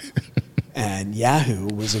 And Yahoo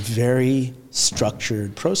was a very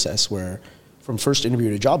structured process where from first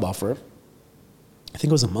interview to job offer, I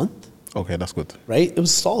think it was a month. Okay, that's good. Right? It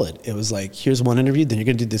was solid. It was like, here's one interview, then you're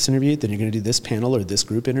going to do this interview, then you're going to do this panel or this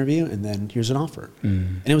group interview, and then here's an offer.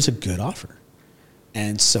 And it was a good offer.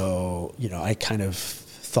 And so, I kind of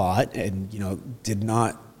thought and, did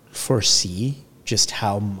not foresee just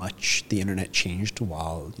how much the internet changed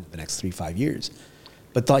while the next 3-5 years,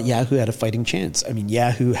 but thought Yahoo had a fighting chance. I mean,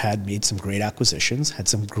 Yahoo had made some great acquisitions, had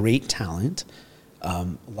some great talent. A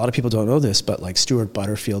lot of people don't know this, but like Stuart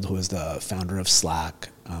Butterfield, who was the founder of Slack,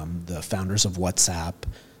 the founders of WhatsApp,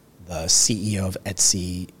 the CEO of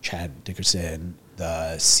Etsy, Chad Dickerson,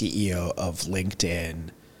 the CEO of LinkedIn,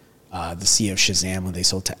 the CEO of Shazam when they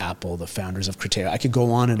sold to Apple, the founders of Criteo. I could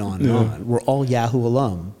go on and on and on. We're all Yahoo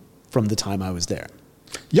alum from the time I was there.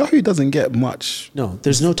 Yahoo doesn't get much. No,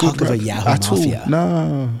 there's no talk of a Yahoo mafia.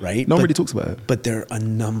 No, right? No one really talks about it. But there are a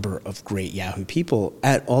number of great Yahoo people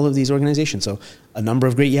at all of these organizations. So a number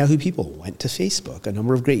of great Yahoo people went to Facebook. A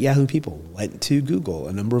number of great Yahoo people went to Google.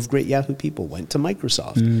 A number of great Yahoo people went to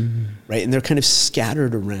Microsoft. Right? And they're kind of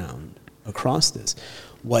scattered around across this.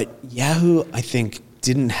 What Yahoo, I think,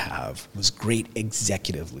 didn't have was great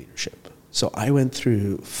executive leadership. So I went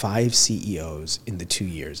through 5 CEOs in the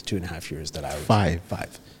 2.5 years that I was.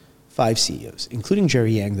 Five CEOs, including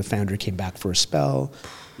Jerry Yang, the founder, came back for a spell.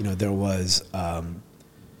 There was, there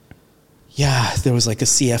was like a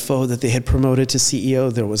CFO that they had promoted to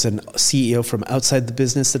CEO. There was a CEO from outside the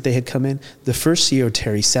business that they had come in. The first CEO,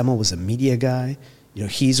 Terry Semel, was a media guy.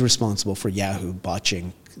 He's responsible for Yahoo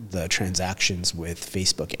botching the transactions with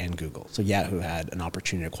Facebook and Google. So Yahoo had an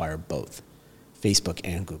opportunity to acquire both Facebook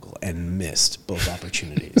and Google and missed both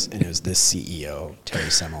opportunities. And it was this CEO, Terry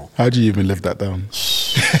Semel. How do you even live that down?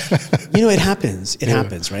 It happens. It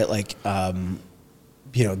happens, right? Like, the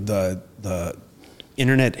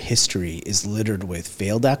internet history is littered with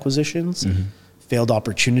failed acquisitions, failed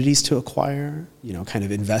opportunities to acquire, kind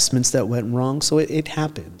of investments that went wrong. So it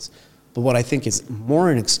happens. But what I think is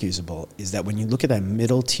more inexcusable is that when you look at that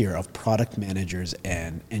middle tier of product managers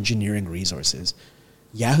and engineering resources,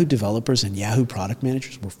 Yahoo developers and Yahoo product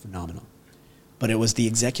managers were phenomenal. But it was the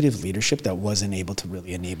executive leadership that wasn't able to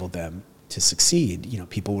really enable them to succeed.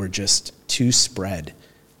 People were just too spread,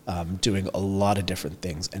 doing a lot of different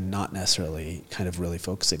things and not necessarily kind of really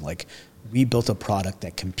focusing. Like, we built a product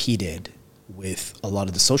that competed with a lot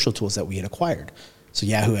of the social tools that we had acquired. So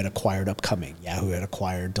Yahoo had acquired Upcoming, Yahoo had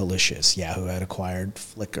acquired Delicious, Yahoo had acquired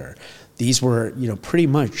Flickr. These were, pretty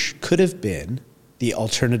much could have been the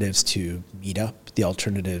alternatives to Meetup, the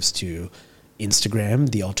alternatives to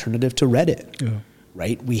Instagram, the alternative to Reddit. Yeah.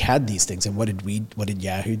 Right? We had these things, and what did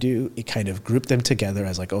Yahoo do? It kind of grouped them together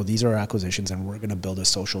as like, oh, these are our acquisitions, and we're going to build a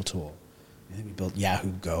social tool. And then we built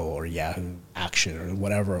Yahoo Go or Yahoo Action or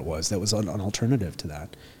whatever it was that was an alternative to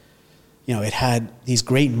that. It had these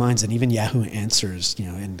great minds, and even Yahoo Answers,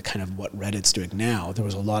 and kind of what Reddit's doing now, there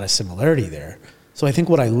was a lot of similarity there. So I think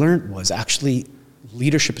what I learned was actually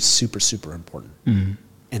leadership is super, super important. Mm-hmm.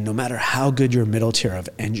 And no matter how good your middle tier of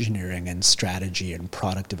engineering and strategy and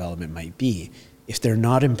product development might be, if they're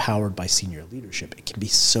not empowered by senior leadership, it can be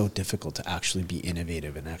so difficult to actually be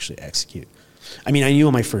innovative and actually execute. I mean, I knew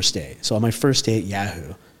on my first day. So on my first day at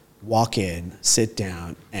Yahoo, walk in, sit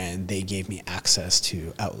down, and they gave me access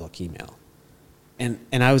to Outlook email.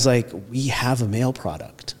 And I was like, we have a mail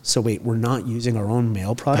product. So wait, we're not using our own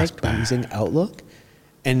mail product, we're using Outlook?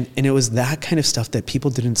 And it was that kind of stuff that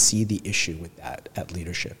people didn't see the issue with that at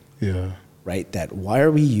leadership. Yeah. Right? That why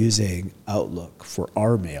are we using Outlook for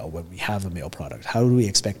our mail when we have a mail product? How do we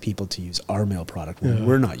expect people to use our mail product when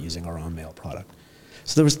we're not using our own mail product?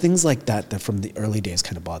 So there was things like that from the early days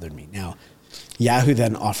kind of bothered me. Now, Yahoo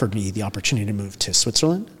then offered me the opportunity to move to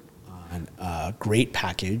Switzerland on a great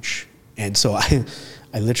package. And so I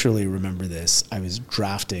literally remember this. I was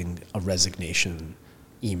drafting a resignation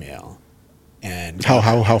email. And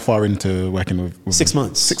how far into working with 6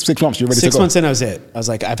 months? 6 months. You're ready to go. 6 months in, I was it. I was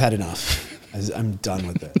like, I've had enough. I'm done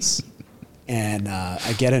with this. And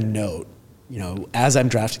I get a note, as I'm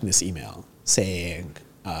drafting this email saying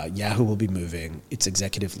Yahoo will be moving its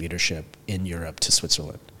executive leadership in Europe to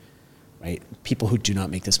Switzerland. Right? People who do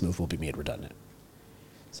not make this move will be made redundant.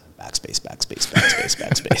 So backspace,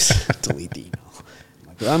 delete the email.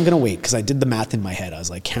 I'm going to wait because I did the math in my head. I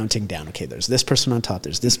was like counting down. Okay, there's this person on top.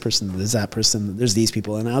 There's this person. There's that person. There's these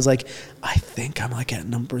people. And I was like, I think I'm like at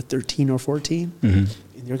number 13 or 14 in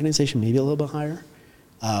the organization, maybe a little bit higher.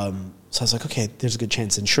 So I was like, okay, there's a good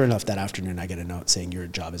chance. And sure enough, that afternoon, I get a note saying your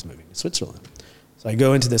job is moving to Switzerland. So I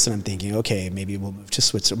go into this and I'm thinking, okay, maybe we'll move to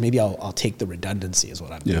Switzerland. Maybe I'll take the redundancy is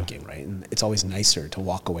what I'm thinking, right? And it's always nicer to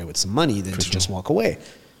walk away with some money than just walk away.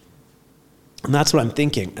 And that's what I'm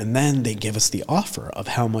thinking. And then they give us the offer of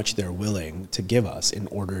how much they're willing to give us in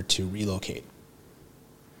order to relocate.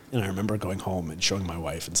 And I remember going home and showing my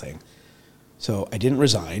wife and saying, so I didn't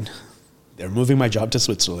resign. They're moving my job to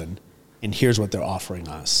Switzerland. And here's what they're offering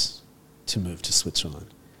us to move to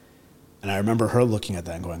Switzerland. And I remember her looking at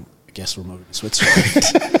that and going, I guess we're moving to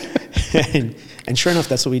Switzerland. and sure enough,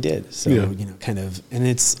 that's what we did. So, and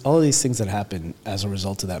it's all of these things that happened as a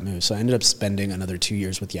result of that move. So I ended up spending another 2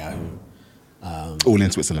 years with Yahoo. All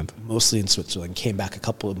in Switzerland? Mostly in Switzerland. Came back a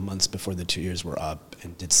couple of months before the 2 years were up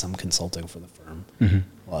and did some consulting for the firm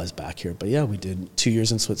while I was back here. But yeah, we did 2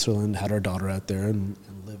 years in Switzerland, had our daughter out there and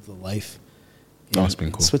lived the life. It's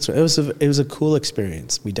been cool. Switzerland. It was a cool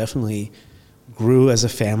experience. We definitely grew as a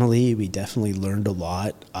family. We definitely learned a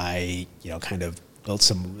lot. I, kind of built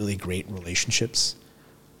some really great relationships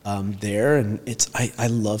there, and I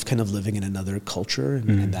love kind of living in another culture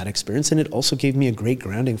and that experience, and it also gave me a great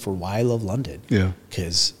grounding for why I love London. Yeah,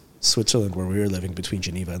 because Switzerland, where we were living between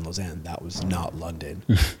Geneva and Lausanne, that was not London.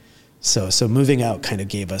 So moving out kind of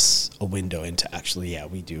gave us a window into actually,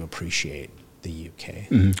 we do appreciate the UK.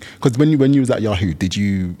 Because when you was at Yahoo,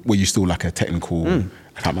 were you still like a technical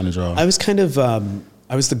account manager? I was kind of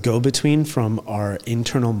I was the go-between from our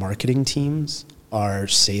internal marketing teams, our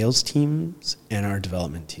sales teams, and our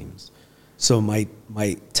development teams. So my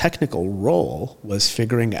technical role was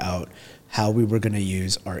figuring out how we were going to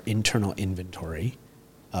use our internal inventory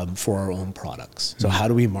for our own products. So how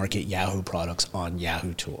do we market Yahoo products on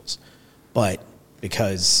Yahoo tools? But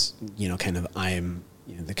because, I'm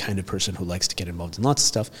the kind of person who likes to get involved in lots of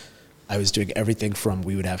stuff, I was doing everything from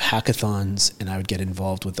we would have hackathons and I would get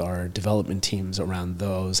involved with our development teams around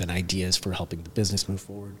those and ideas for helping the business move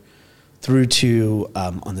forward, through to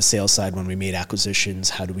on the sales side when we made acquisitions,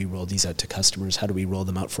 how do we roll these out to customers? How do we roll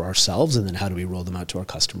them out for ourselves? And then how do we roll them out to our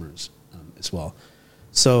customers as well?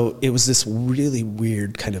 So it was this really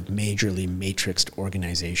weird kind of majorly matrixed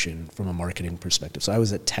organization from a marketing perspective. So I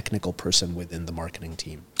was a technical person within the marketing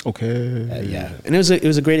team. Okay. Yeah. And it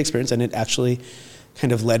was a great experience, and it actually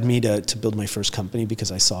kind of led me to build my first company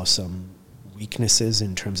because I saw some weaknesses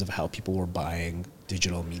in terms of how people were buying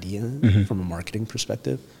digital media from a marketing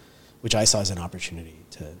perspective, which I saw as an opportunity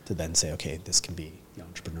to then say, okay, this can be the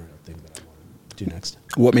entrepreneurial thing that I want to do next.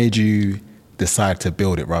 What made you decide to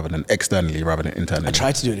build it rather than externally, rather than internally? I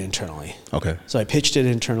tried to do it internally. Okay. So I pitched it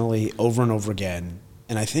internally over and over again.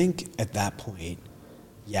 And I think at that point,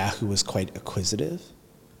 Yahoo was quite acquisitive,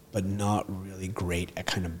 but not really great at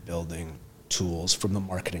kind of building tools from the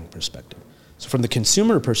marketing perspective. So from the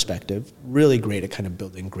consumer perspective, really great at kind of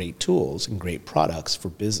building great tools and great products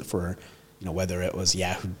for whether it was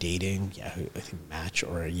Yahoo Dating, Yahoo I think Match,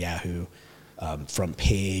 or Yahoo front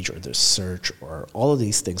page, or the search, or all of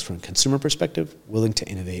these things from a consumer perspective, willing to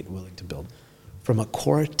innovate, willing to build. From a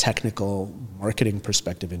core technical marketing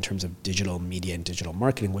perspective in terms of digital media and digital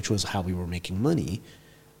marketing, which was how we were making money,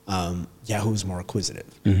 Yahoo was more acquisitive.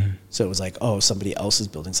 So it was like, oh, somebody else is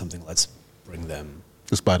building something, let's bring them,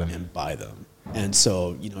 just buy them and buy them. And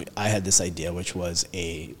so, I had this idea, which was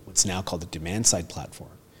what's now called a demand side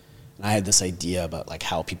platform. And I had this idea about like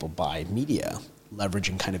how people buy media,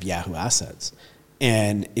 leveraging kind of Yahoo assets,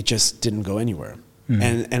 and it just didn't go anywhere.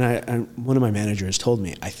 And I one of my managers told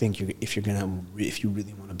me, I think if you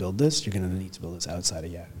really want to build this, you're going to need to build this outside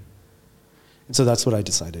of Yahoo. And so that's what I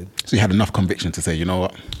decided. So you had enough conviction to say, you know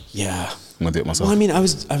what? Yeah. I'm going to do it myself. Well, I mean, I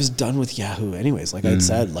was done with Yahoo anyways. Like I had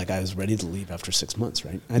said, like I was ready to leave after 6 months,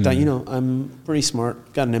 right? And I thought, I'm pretty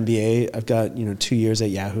smart, got an MBA, I've got, 2 years at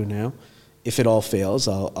Yahoo now. If it all fails,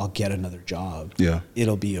 I'll get another job. Yeah.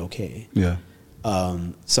 It'll be okay. Yeah.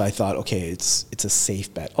 So I thought, okay, it's a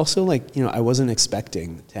safe bet. Also, like, I wasn't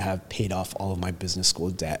expecting to have paid off all of my business school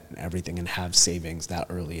debt and everything and have savings that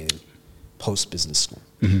early in post business school.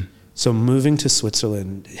 So moving to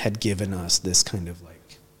Switzerland had given us this kind of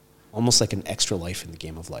like, almost like an extra life in the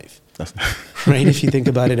game of life. Right? If you think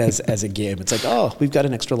about it as a game, it's like, oh, we've got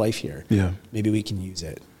an extra life here. Yeah. Maybe we can use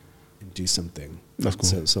it and do something. That's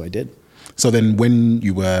cool. So I did. So then when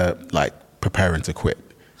you were like preparing to quit,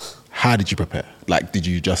 how did you prepare? Like, did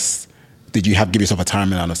you give yourself a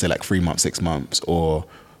timeline of say like 3 months, 6 months, or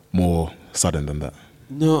more sudden than that?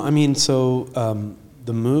 No, I mean, so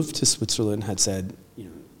the move to Switzerland had said,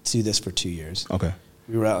 do this for 2 years. Okay.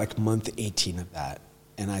 We were at like month 18 of that,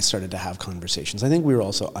 and I started to have conversations. I think we were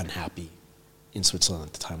also unhappy in Switzerland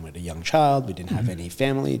at the time. We had a young child. We didn't have any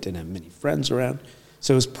family, didn't have many friends around.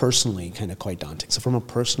 So it was personally kind of quite daunting. So from a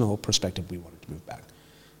personal perspective, we wanted to move back.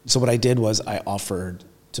 So what I did was I offered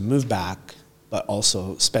to move back, but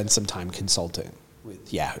also spend some time consulting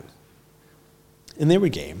with Yahoo. And they were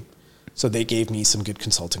game. So they gave me some good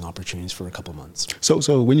consulting opportunities for a couple months.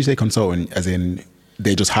 So when you say consultant, as in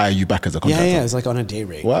they just hire you back as a contractor? Yeah, it's like on a day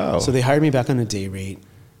rate. Wow. So they hired me back on a day rate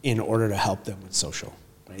in order to help them with social,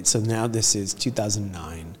 right? So now this is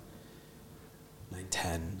 2009,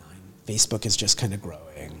 10. Facebook is just kind of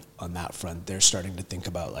growing on that front. They're starting to think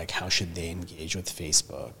about like how should they engage with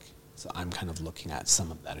Facebook. So I'm kind of looking at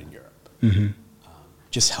some of that in Europe.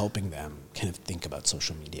 Just helping them kind of think about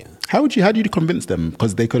social media. How do you convince them?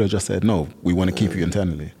 Because they could have just said, no, we want to keep you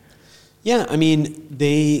internally. Yeah, I mean,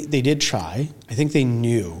 they did try. I think they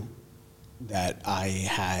knew that I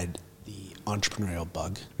had the entrepreneurial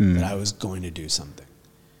bug, that I was going to do something.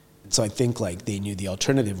 And so I think like they knew the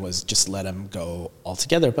alternative was just let them go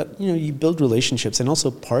altogether. But, you build relationships. And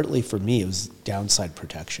also partly for me, it was downside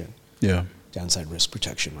protection. Yeah. Downside risk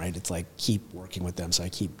protection, right? It's like keep working with them so I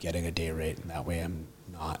keep getting a day rate. And that way I'm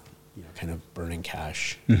not, kind of burning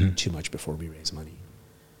cash too much before we raise money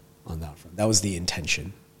on that front. That was the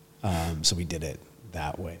intention. So we did it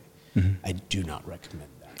that way. I do not recommend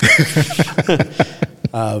that.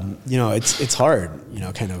 It's hard,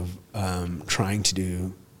 kind of trying to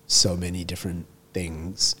do so many different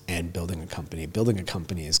things and building a company. Building a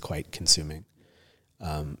company is quite consuming,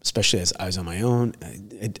 especially as I was on my own.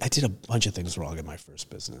 I did a bunch of things wrong in my first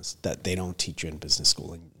business that they don't teach you in business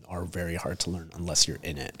school and are very hard to learn unless you're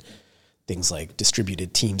in it. Things like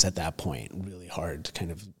distributed teams at that point, really hard to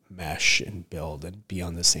kind of mesh and build and be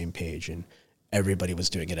on the same page. And everybody was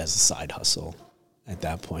doing it as a side hustle at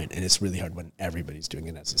that point. And it's really hard when everybody's doing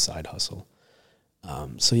it as a side hustle.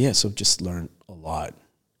 So just learned a lot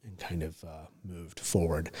and kind of moved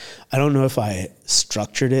forward. I don't know if I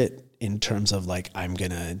structured it in terms of like, I'm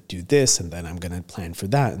going to do this and then I'm going to plan for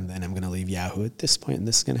that. And then I'm going to leave Yahoo at this point and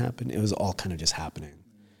this is going to happen. It was all kind of just happening.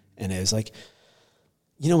 And it was like,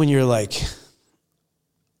 when you're like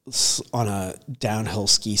on a downhill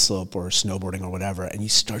ski slope or snowboarding or whatever, and you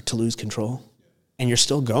start to lose control and you're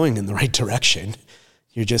still going in the right direction.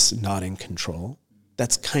 You're just not in control.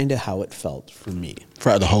 That's kind of how it felt for me.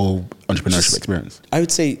 Throughout the whole entrepreneurship experience? I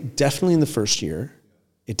would say definitely in the first year,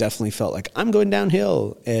 it definitely felt like I'm going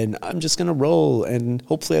downhill and I'm just going to roll and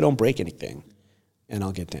hopefully I don't break anything and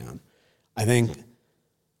I'll get down. I think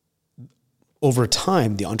over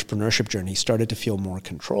time, the entrepreneurship journey started to feel more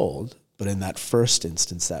controlled. But in that first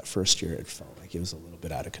instance, that first year, it felt like it was a little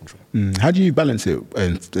bit out of control. How do you balance it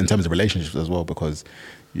in terms of relationships as well? Because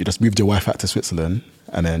you just moved your wife out to Switzerland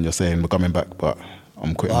and then you're saying, we're coming back, but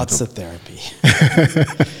I'm quitting. Lots of therapy.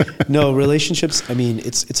 No, relationships, I mean,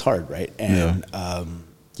 it's hard, right? And,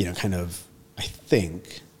 you know, kind of, I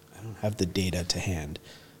think, I don't have the data to hand,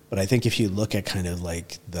 but I think if you look at kind of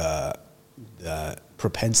like the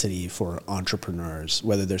propensity for entrepreneurs,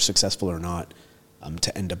 whether they're successful or not,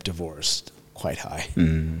 to end up divorced, quite high.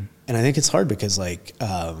 And I think it's hard because like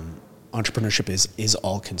entrepreneurship is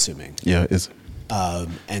all consuming. Yeah, it is.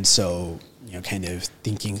 And so, you know, kind of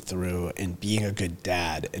thinking through and being a good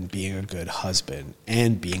dad and being a good husband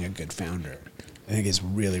and being a good founder, I think is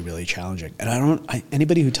really, really challenging. And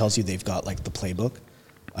anybody who tells you they've got like the playbook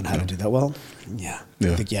on how to do that well, I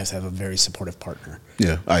think you have to have a very supportive partner.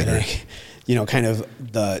 Yeah, I agree. You know, kind of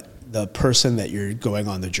the person that you're going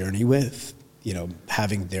on the journey with, you know,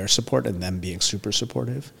 having their support and them being super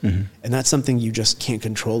supportive. And that's something you just can't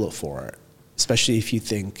control it for, especially if you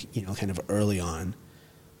think, you know, kind of early on.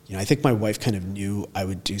 You know, I think my wife kind of knew I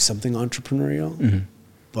would do something entrepreneurial,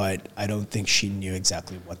 but I don't think she knew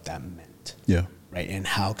exactly what that meant. Yeah. Right. And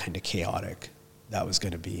how kind of chaotic that was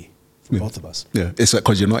going to be for both of us. Yeah. It's like,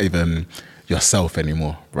 'cause you're not even yourself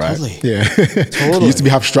anymore, right? Totally. Yeah. Totally. You used to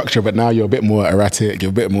have structure, but now you're a bit more erratic. You're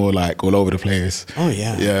a bit more like all over the place. Oh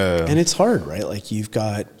yeah. Yeah. And it's hard, right? Like you've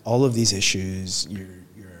got all of these issues,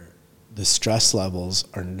 the stress levels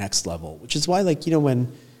are next level, which is why, like, you know,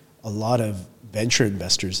 when a lot of venture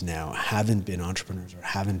investors now haven't been entrepreneurs or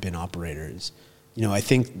haven't been operators, you know, I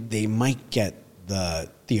think they might get the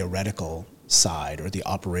theoretical side or the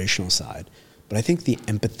operational side, but I think the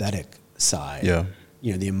empathetic side,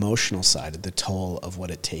 you know, the emotional side of the toll of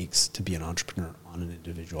what it takes to be an entrepreneur on an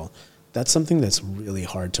individual, that's something that's really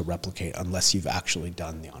hard to replicate unless you've actually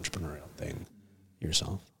done the entrepreneurial thing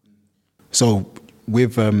yourself. So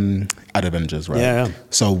with Ad Avengers, right? Yeah.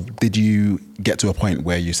 So did you get to a point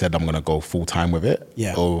where you said, I'm going to go full time with it?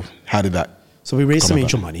 Yeah. Or how did that? So we raised some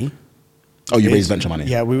angel money. Oh, you raised venture money?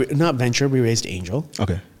 Yeah, not venture, we raised angel.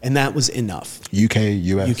 Okay. And that was enough. UK,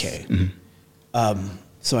 US? UK.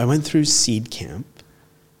 So I went through Seed Camp,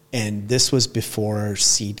 and this was before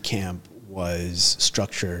Seed Camp was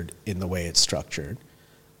structured in the way it's structured.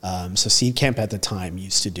 So Seed Camp at the time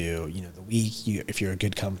used to do, you know, the week, if you're a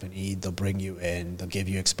good company, they'll bring you in, they'll give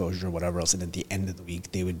you exposure, whatever else, and at the end of the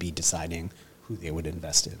week, they would be deciding who they would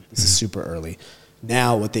invest in. This is super early.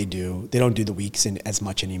 Now what they do, they don't do the weeks in as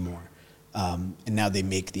much anymore. And now they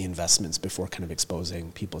make the investments before kind of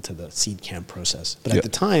exposing people to the Seed Camp process. But at the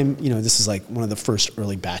time, you know, this is like one of the first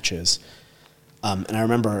early batches. And I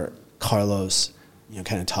remember Carlos, you know,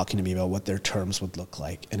 kind of talking to me about what their terms would look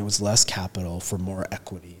like. And it was less capital for more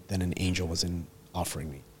equity than an angel was offering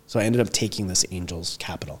me. So I ended up taking this angel's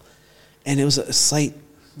capital. And it was a slight,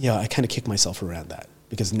 you know, I kind of kicked myself around that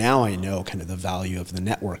because now I know kind of the value of the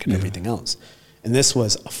network and everything else. And this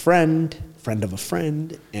was a friend of a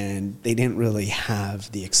friend, and they didn't really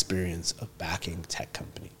have the experience of backing tech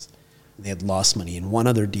companies. They had lost money in one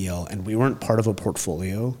other deal, and we weren't part of a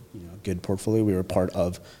portfolio, you know, a good portfolio. We were part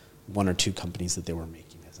of one or two companies that they were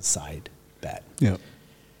making as a side bet. Yeah.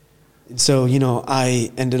 And so, you know,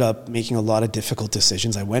 I ended up making a lot of difficult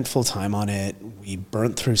decisions. I went full time on it. We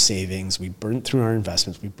burnt through savings. We burnt through our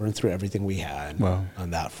investments. We burnt through everything we had on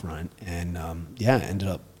that front. And ended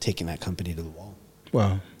up taking that company to the wall.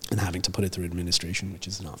 Wow. And having to put it through administration, which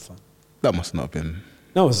is not fun. That must not have been.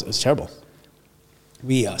 No, it was terrible.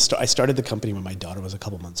 I started the company when my daughter was a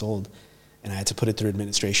couple months old, and I had to put it through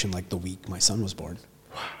administration like the week my son was born.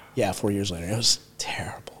 Yeah, 4 years later. It was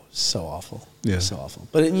terrible. It was so awful. Yeah. So awful.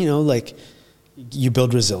 But, you know, like, you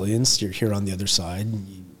build resilience. You're here on the other side. And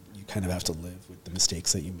you kind of have to live with the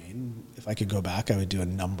mistakes that you made. And if I could go back, I would do a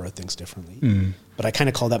number of things differently. But I kind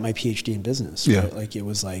of call that my PhD in business. Right? Yeah. Like, it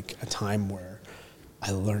was like a time where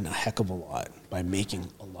I learned a heck of a lot by making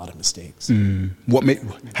a lot of mistakes.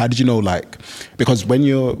 How did you know, like, because when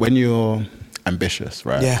you're ambitious,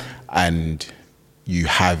 right? Yeah. And you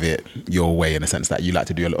have it your way in a sense that you like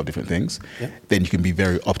to do a lot of different things, then you can be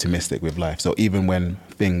very optimistic with life. So even when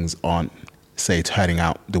things aren't, say, turning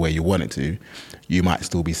out the way you want it to, you might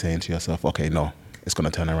still be saying to yourself, okay, no, it's going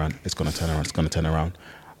to turn around. It's going to turn around. It's going to turn around.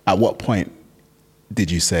 At what point did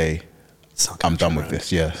you say, I'm done with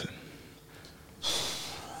this? Yeah.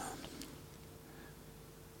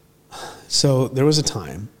 So there was a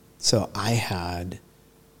time, so I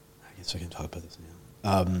guess I can talk about this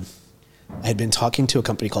now. I had been talking to a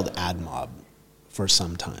company called AdMob for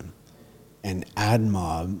some time, and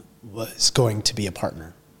AdMob was going to be a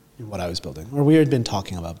partner in what I was building, or we had been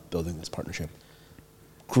talking about building this partnership.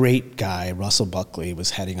 Great guy, Russell Buckley,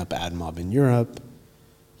 was heading up AdMob in Europe.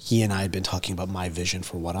 He and I had been talking about my vision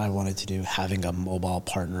for what I wanted to do. Having a mobile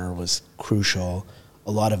partner was crucial.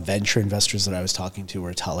 A lot of venture investors that I was talking to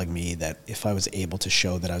were telling me that if I was able to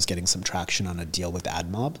show that I was getting some traction on a deal with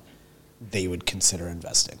AdMob, they would consider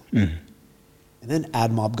investing. And then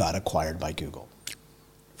AdMob got acquired by Google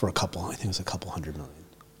for I think it was a couple $100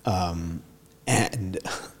 million. And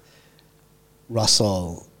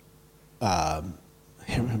Russell, I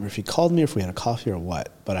can't remember if he called me or if we had a coffee or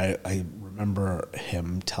what, but I remember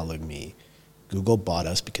him telling me, Google bought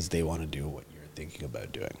us because they want to do what you're thinking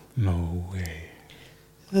about doing. No way.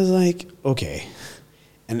 I was like, okay.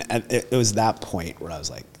 And it was that point where I was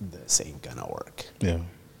like, this ain't gonna work. Yeah.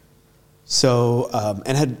 So,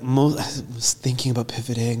 and was thinking about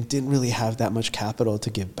pivoting, didn't really have that much capital to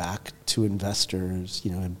give back to investors,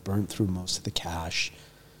 and burnt through most of the cash.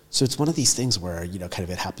 So it's one of these things where, kind of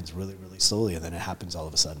it happens really, really slowly, and then it happens all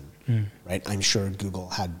of a sudden, right? I'm sure Google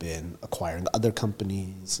had been acquiring other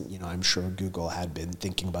companies. I'm sure Google had been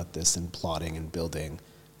thinking about this and plotting and building,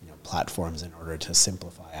 platforms in order to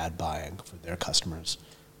simplify ad buying for their customers.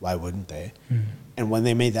 Why wouldn't they? And when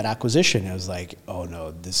they made that acquisition, it was like, oh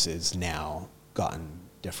no, this is now gotten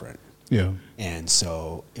different. Yeah. And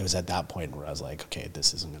so it was at that point where I was like, okay,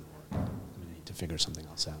 this isn't going to work. I'm going to need to figure something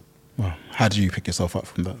else out. Well, how did you pick yourself up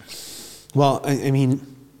from that? Well, I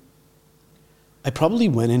mean, I probably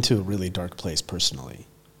went into a really dark place personally,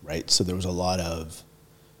 right? So there was a lot of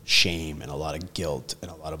shame and a lot of guilt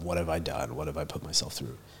and a lot of what have I done? What have I put myself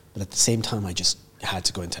through? But at the same time, I just had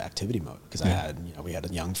to go into activity mode because we had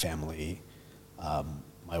a young family.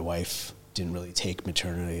 My wife didn't really take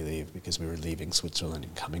maternity leave because we were leaving Switzerland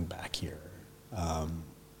and coming back here.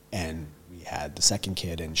 And we had the second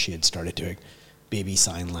kid, and she had started doing baby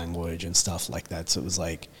sign language and stuff like that. So it was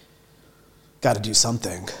like, got to do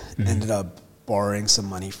something. Ended up borrowing some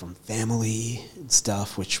money from family and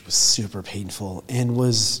stuff, which was super painful, and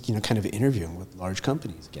was, kind of interviewing with large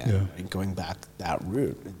companies again, and going back that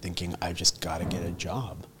route and thinking, I've just got to get a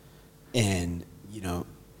job. And,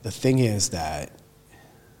 the thing is that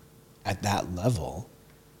at that level,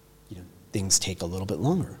 things take a little bit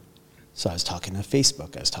longer. So I was talking to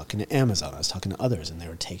Facebook, I was talking to Amazon, I was talking to others, and they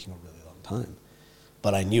were taking a really long time.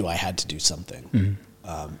 But I knew I had to do something.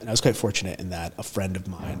 And I was quite fortunate in that a friend of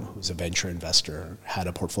mine who's a venture investor had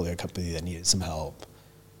a portfolio company that needed some help.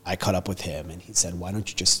 I caught up with him, and he said, why don't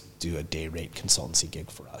you just do a day rate consultancy gig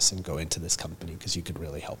for us and go into this company because you could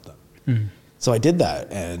really help them. So I did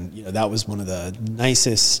that, and that was one of the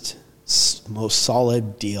nicest, most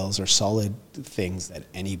solid deals or solid things that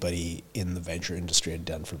anybody in the venture industry had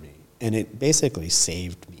done for me. And it basically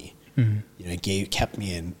saved me. It kept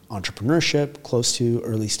me in entrepreneurship, close to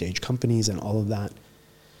early stage companies and all of that.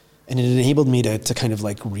 And it enabled me to kind of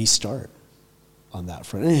like restart on that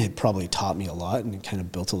front. And it probably taught me a lot, and it kind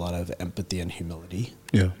of built a lot of empathy and humility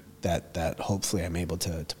that hopefully I'm able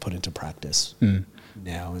to put into practice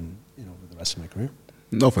now and over the rest of my career.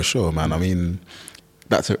 No, for sure, man. I mean,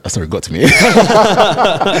 that's how it got to me. It's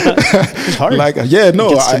hard.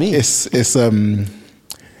 It's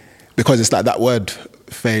because it's like that word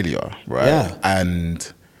failure, right? Yeah.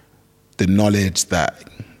 And the knowledge that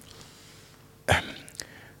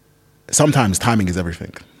sometimes timing is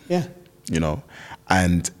everything. Yeah.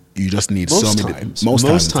 And you just need Most so many. times.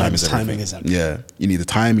 Most times, Timing is everything. Yeah, you need the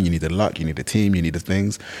timing, you need the luck, you need the team, you need the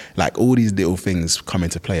things. Like all these little things come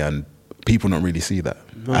into play, and people don't really see that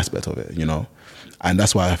aspect of it. And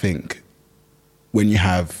that's why I think when you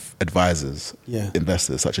have advisors,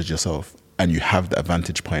 investors such as yourself, and you have the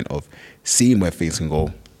advantage point of seeing where things can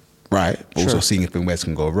go right, but also seeing if where it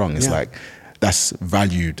can go wrong. It's like that's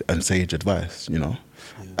valued and sage advice. But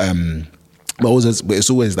it's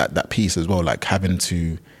always that piece as well, like having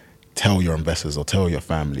to tell your investors or tell your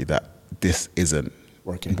family that this isn't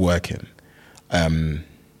working.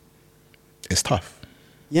 It's tough.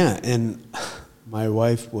 Yeah, and my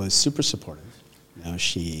wife was super supportive. I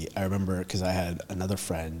remember because I had another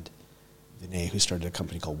friend, Vinay, who started a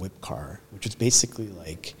company called Whipcar, which was basically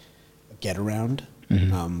like a get around,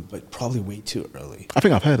 but probably way too early. I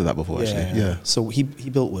think I've heard of that before, actually. Yeah. So he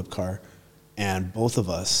built Whipcar, and both of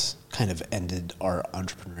us kind of ended our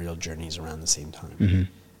entrepreneurial journeys around the same time.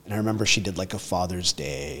 And I remember she did like a Father's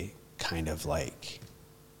Day kind of like,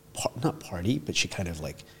 not party, but she kind of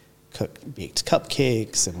like baked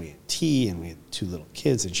cupcakes, and we had tea, and we had 2 little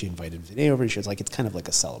kids, and she invited Vinay over. She was like, it's kind of like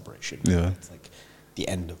a celebration. Yeah. It's like the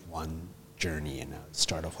end of one journey and the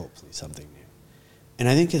start of hopefully something new. And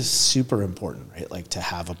I think it's super important, right? Like to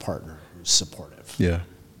have a partner who's supportive. Yeah.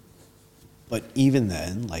 But even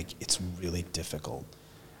then, like, it's really difficult.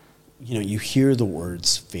 You know, you hear the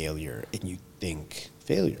words failure and you think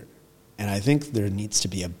failure. And I think there needs to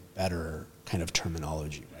be a better kind of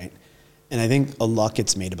terminology, right? And I think a lot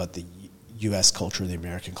gets made about the U.S. culture, the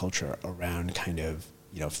American culture around kind of,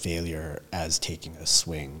 you know, failure as taking a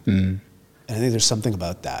swing. And I think there's something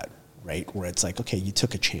about that, right? Where it's like, okay, you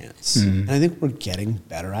took a chance. And I think we're getting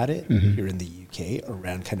better at it here in the UK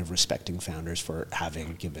around kind of respecting founders for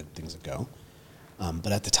having given things a go.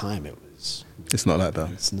 But at the time it's not like that.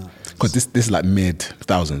 It's not. Because this is like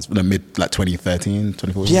mid-thousands, like 2013,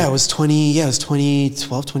 2014? Yeah, it was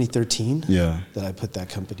 2012, 2013 that I put that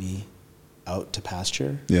company out to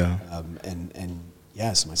pasture. Yeah. And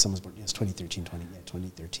yeah, so my son was born, yes,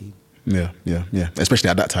 2013. Yeah. Especially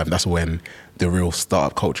at that time, that's when the real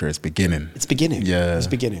startup culture is beginning. It's beginning. Yeah. It's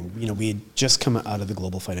beginning. You know, we had just come out of the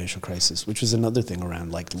global financial crisis, which was another thing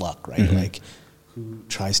around like luck, right? Like who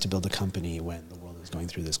tries to build a company when the world is going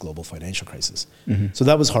through this global financial crisis? So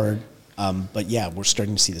that was hard. But yeah, we're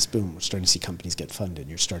starting to see this boom. We're starting to see companies get funded.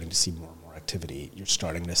 You're starting to see more and more activity. You're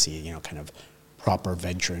starting to see, you know, kind of proper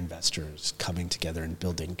venture investors coming together and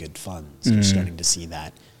building good funds. You're starting to see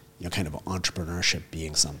that, you know, kind of entrepreneurship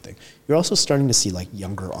being something. You're also starting to see like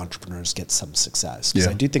younger entrepreneurs get some success. Because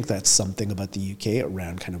I do think that's something about the UK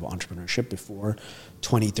around kind of entrepreneurship. Before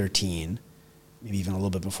 2013, maybe even a little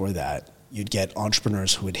bit before that, you'd get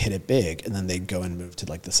entrepreneurs who would hit it big and then they'd go and move to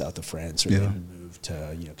like the south of France, or they'd move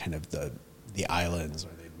to, you know, kind of the islands, or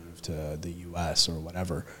they'd move to the US or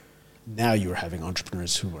whatever. Now you were having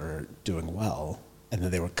entrepreneurs who were doing well, and then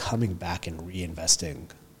they were coming back and reinvesting,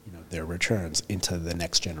 you know, their returns into the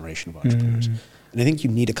next generation of entrepreneurs. And I think you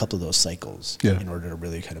need a couple of those cycles in order to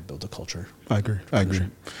really kind of build a culture. I agree.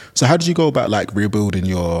 So how did you go about like rebuilding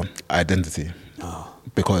your identity?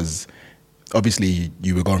 Because obviously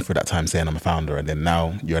you were going through that time saying I'm a founder, and then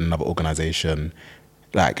now you're in another organization.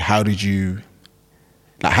 Like how did you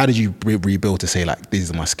rebuild to say like,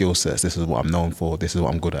 these are my skill sets, this is what I'm known for, this is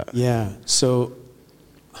what I'm good at? Yeah. So,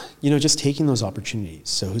 you know, just taking those opportunities.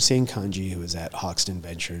 So Hussein Kanji, who was at Hoxton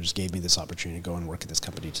Ventures, gave me this opportunity to go and work at this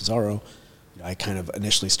company, Tesaro. You know, I kind of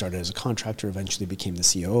initially started as a contractor, eventually became the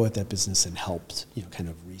CEO at that business and helped, you know, kind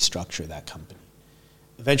of restructure that company.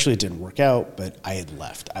 Eventually it didn't work out, but I had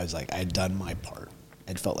left. I was like, I had done my part.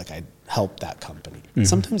 I felt like I'd helped that company.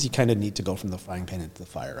 Sometimes you kind of need to go from the frying pan into the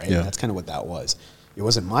fire, right? And that's kind of what that was. It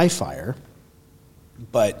wasn't my fire,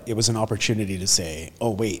 but it was an opportunity to say,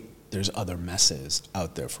 oh, wait, there's other messes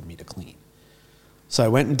out there for me to clean. So I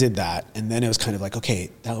went and did that, and then it was kind of like, okay,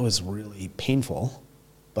 that was really painful,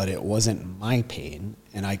 but it wasn't my pain,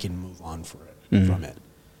 and I can move on from it.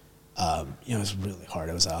 You know, it was really hard.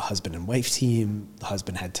 It was a husband and wife team. The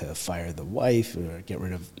husband had to fire the wife or get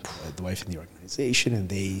rid of the wife in the organization, and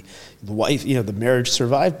the wife, you know, the marriage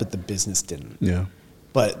survived, but the business didn't. Yeah.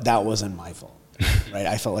 But that wasn't my fault. Right,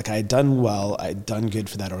 I felt like I had done well, I'd done good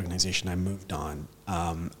for that organization, I moved on,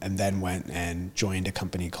 and then went and joined a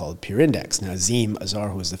company called Peer Index. Now Azim Azar,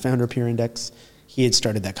 who was the founder of Peer Index, he had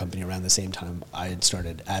started that company around the same time I had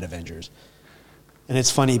started at Avengers. And it's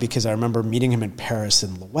funny because I remember meeting him in Paris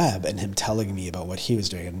in Le Web and him telling me about what he was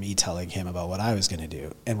doing and me telling him about what I was going to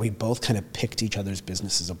do. And we both kind of picked each other's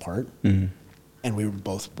businesses apart, and we were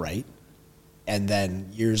both right. And then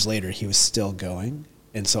years later, he was still going.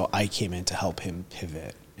 And so I came in to help him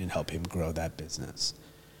pivot and help him grow that business.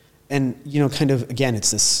 And, you know, kind of, again,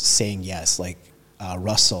 it's this saying yes, like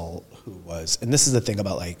Russell, who was, and this is the thing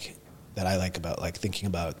about like, that I like about like thinking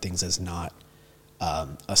about things as not a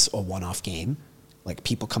one-off game. Like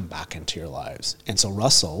people come back into your lives. And so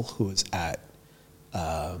Russell, who was at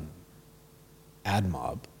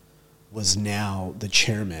AdMob, was now the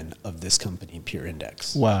chairman of this company, Peer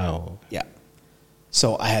Index. Wow. Yeah.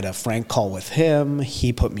 So I had a frank call with him.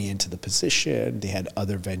 He put me into the position. They had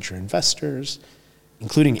other venture investors,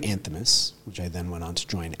 including Anthemis, which I then went on to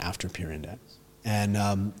join after Peer Index.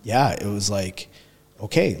 And yeah, it was like,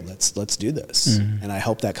 okay, let's do this. And I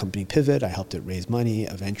helped that company pivot. I helped it raise money.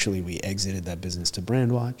 Eventually, we exited that business to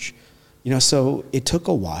Brandwatch. You know, so it took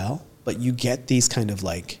a while, but you get these kind of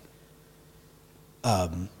like,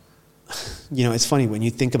 you know, it's funny when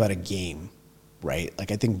you think about a game, right?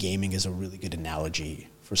 Like I think gaming is a really good analogy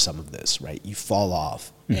for some of this, right? You fall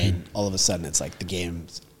off and all of a sudden it's like the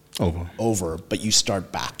game's over, but you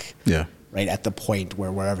start back, right? At the point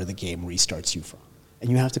where wherever the game restarts you from. And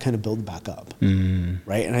you have to kind of build back up,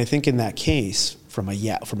 right? And I think in that case, from an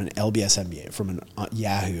LBS MBA, from an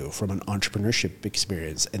Yahoo, from an entrepreneurship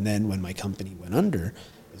experience. And then when my company went under,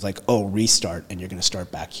 it was like, oh, restart, and you're going to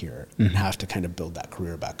start back here and have to kind of build that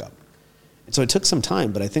career back up. And so it took some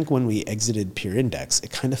time, but I think when we exited Peer Index,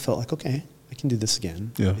 it kind of felt like, okay, I can do this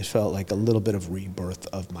again. Yeah. It felt like a little bit of rebirth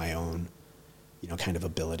of my own, kind of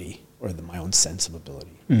ability, or my own sense of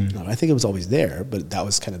ability. I think it was always there, but that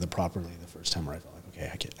was kind of the first time where I felt like,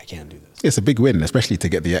 okay, I can do this. It's a big win, especially to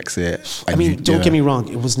get the exit. I mean, don't get me wrong.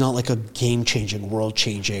 It was not like a game-changing,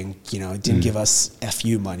 world-changing, it didn't give us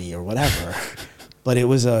FU money or whatever. But it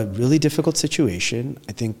was a really difficult situation.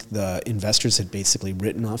 I think the investors had basically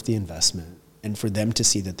written off the investment, and for them to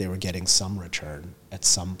see that they were getting some return at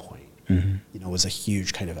some point, was a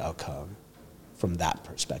huge kind of outcome from that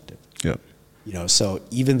perspective. Yep. So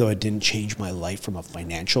even though it didn't change my life from a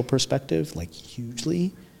financial perspective, like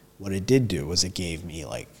hugely, what it did do was it gave me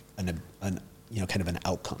like kind of an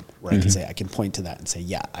outcome where I can point to that and say,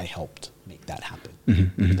 yeah, I helped make that happen.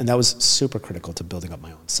 And that was super critical to building up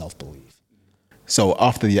my own self-belief. So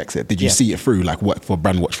after the exit, did you see it through, like work for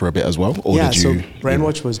Brandwatch for a bit as well? Or did you, so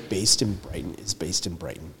Brandwatch was based in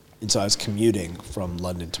Brighton. And so I was commuting from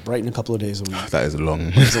London to Brighton a couple of days a week. That is long.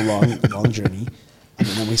 It was a long journey. And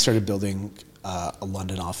then we started building a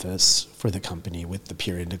London office for the company with the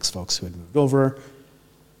Peer Index folks who had moved over.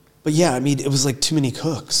 But yeah, I mean, it was like too many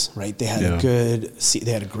cooks, right? They had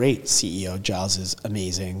they had a great CEO. Giles is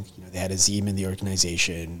amazing. They had Azim in the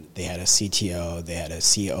organization. They had a CTO. They had a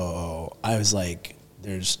COO. I was like,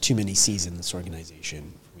 there's too many C's in this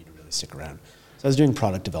organization for me to really stick around. So I was doing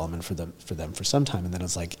product development for them for some time, and then I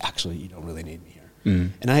was like, actually, you don't really need me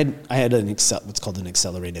here. And I had what's called an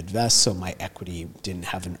accelerated vest, so my equity didn't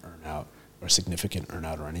have an earnout or significant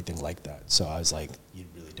earnout or anything like that. So I was like, you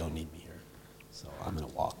really don't need me here. So I'm going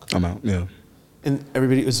to walk. I'm out, yeah. And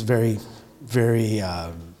everybody was very, very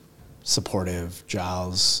supportive.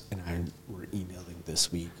 Giles and I were emailing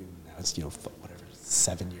this week, and now it's,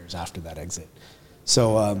 7 years after that exit.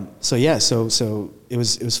 So it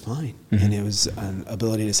was fine. And it was an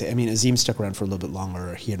ability to say, I mean, Azim stuck around for a little bit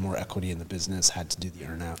longer. He had more equity in the business, had to do the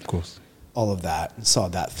earnout. Of course. All of that, and saw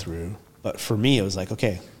that through. But for me, it was like,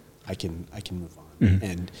 okay, I can move on.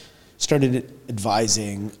 And started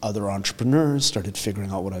advising other entrepreneurs, started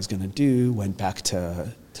figuring out what I was going to do, went back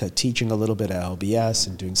to teaching a little bit at LBS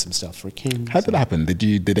and doing some stuff for Kings. How did that happen?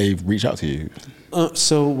 Did they reach out to you?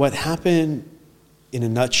 So what happened in a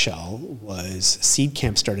nutshell was Seed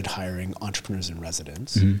Camp started hiring entrepreneurs in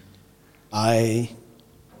residence. I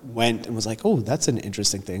went and was like, oh, that's an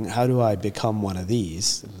interesting thing. How do I become one of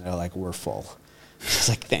these? And they're like, we're full. I was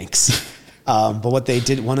like, thanks. But what they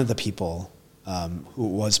did, one of the people who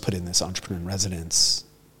was put in this entrepreneur in residence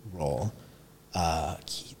role,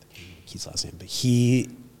 Keith's last name, but he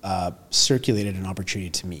circulated an opportunity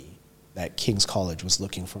to me that King's College was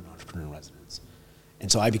looking for an entrepreneur in residence.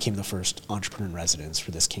 And so I became the first entrepreneur in residence for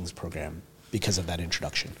this King's program because of that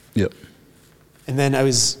introduction. Yep. And then I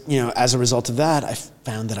was, as a result of that, I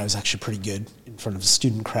found that I was actually pretty good in front of a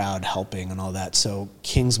student crowd helping and all that. So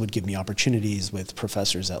King's would give me opportunities with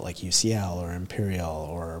professors at like UCL or Imperial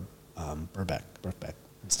or Birkbeck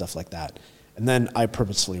and stuff like that. And then I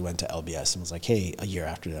purposefully went to LBS and was like, hey, a year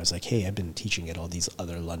after that, I was like, hey, I've been teaching at all these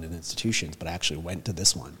other London institutions, but I actually went to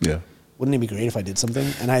this one. Yeah. Wouldn't it be great if I did something?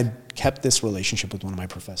 And I kept this relationship with one of my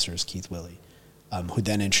professors, Keith Willey, who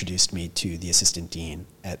then introduced me to the assistant dean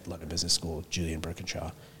at London Business School, Julian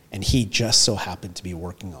Birkinshaw. And he just so happened to be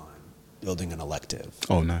working on building an elective.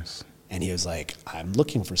 Oh, nice. And he was like, I'm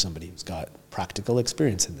looking for somebody who's got practical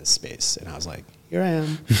experience in this space. And I was like, here I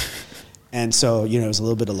am. And so, it was a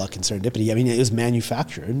little bit of luck and serendipity. I mean, it was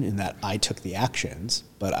manufactured in that I took the actions,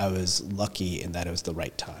 but I was lucky in that it was the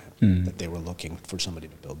right time that they were looking for somebody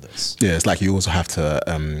to build this. Yeah, it's like you also have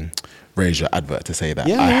to raise your advert to say that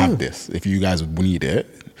I have this. If you guys need it,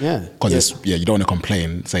 because you don't want to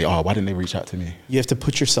complain, say, oh, why didn't they reach out to me? You have to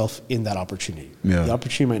put yourself in that opportunity. Yeah. The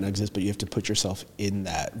opportunity might not exist, but you have to put yourself in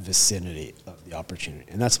that vicinity of the opportunity.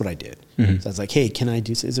 And that's what I did. So I was like, hey, can I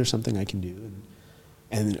do, is there something I can do?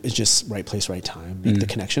 And it's just right place, right time, make the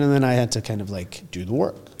connection. And then I had to kind of like do the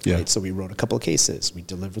work. Yeah. Right? So we wrote a couple of cases. We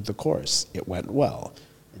delivered the course. It went well.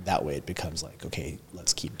 And that way it becomes like, okay,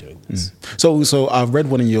 let's keep doing this. So I've read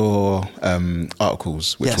one of your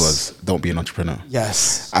articles, which was Don't Be an Entrepreneur.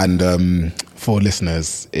 Yes. And for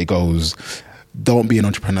listeners, it goes, don't be an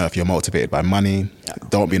entrepreneur if you're motivated by money. Yeah.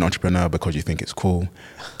 Don't be an entrepreneur because you think it's cool.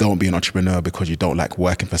 Don't be an entrepreneur because you don't like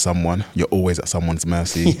working for someone. You're always at someone's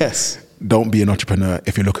mercy. Yes. Don't be an entrepreneur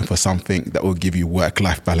if you're looking for something that will give you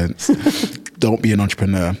work-life balance. Don't be an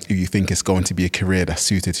entrepreneur if you think it's going to be a career that's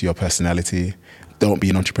suited to your personality. Don't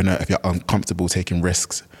be an entrepreneur if you're uncomfortable taking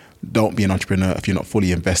risks. Don't be an entrepreneur if you're not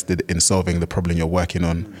fully invested in solving the problem you're working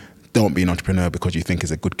on. Don't be an entrepreneur because you think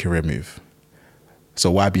it's a good career move.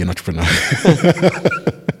 So why be an entrepreneur?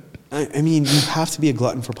 I mean, you have to be a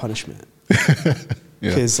glutton for punishment.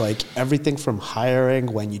 Because like everything from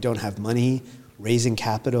hiring when you don't have money, raising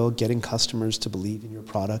capital, getting customers to believe in your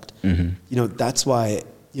product, you know, that's why,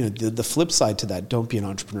 you know, the flip side to that, don't be an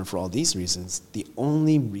entrepreneur for all these reasons. The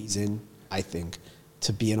only reason I think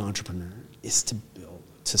to be an entrepreneur is to build,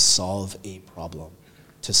 to solve a problem,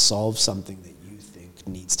 to solve something that you think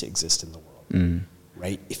needs to exist in the world,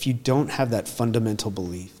 right? If you don't have that fundamental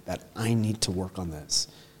belief that I need to work on this,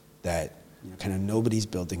 that, you know, kind of nobody's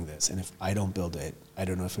building this, and if I don't build it, I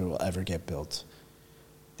don't know if it will ever get built,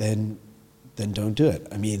 then don't do it.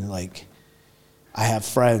 I mean, like, I have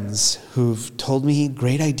friends who've told me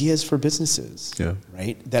great ideas for businesses,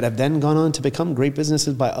 right? That have then gone on to become great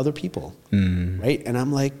businesses by other people, right? And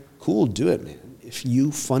I'm like, cool, do it, man. If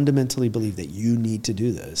you fundamentally believe that you need to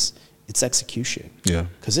do this, it's execution. Yeah.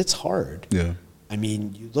 Because it's hard. Yeah. I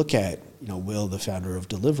mean, you look at, you know, Will, the founder of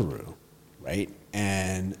Deliveroo, right?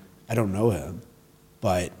 And I don't know him,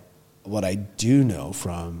 but what I do know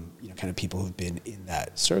from, you know, kind of people who've been in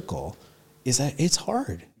that circle is that it's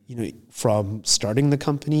hard. You know, from starting the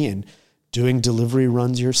company and doing delivery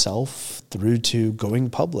runs yourself through to going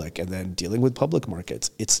public and then dealing with public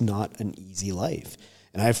markets. It's not an easy life.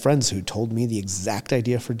 And I have friends who told me the exact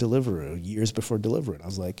idea for Deliveroo years before Deliveroo. And I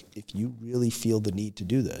was like, if you really feel the need to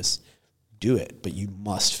do this, do it. But you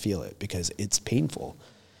must feel it because it's painful.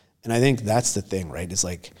 And I think that's the thing, right? It's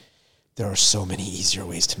like, there are so many easier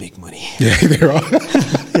ways to make money. Yeah, there are.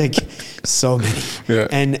 Like, so many. Yeah.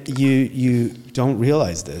 And you don't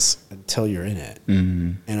realize this until you're in it.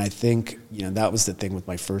 And I think, you know, that was the thing with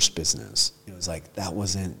my first business. It was like, that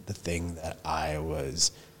wasn't the thing that I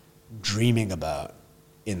was dreaming about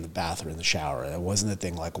in the bath or in the shower. That wasn't the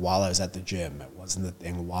thing like while I was at the gym. It wasn't the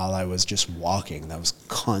thing while I was just walking. That was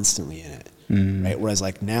constantly in it. Right? Whereas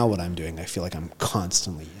like now what I'm doing, I feel like I'm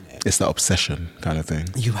constantly in it. It's the obsession kind of thing.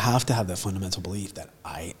 You have to have that fundamental belief that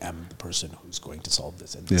I am the person who's going to solve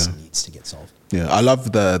this and this needs to get solved. Yeah, I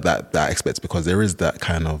love that aspect because there is that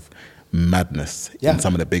kind of madness in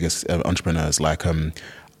some of the biggest entrepreneurs. Like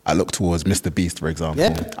I look towards Mr. Beast, for example.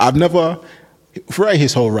 Yeah. I've never, throughout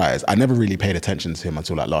his whole rise, I never really paid attention to him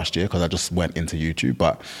until like last year because I just went into YouTube.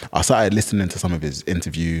 But I started listening to some of his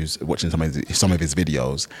interviews, watching some of his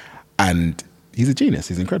videos, and he's a genius.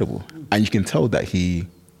 He's incredible. And you can tell that he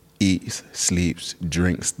eats, sleeps,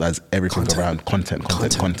 drinks, does everything around content,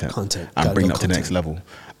 and bring it up to the next level.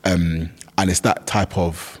 And it's that type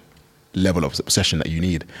of level of obsession that you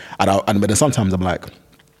need. But then sometimes I'm like,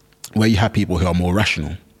 where you have people who are more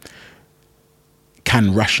rational,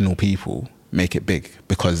 can rational people make it big?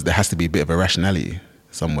 Because there has to be a bit of a rationality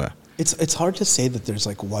somewhere. It's hard to say that there's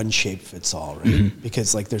like one shape fits all, right?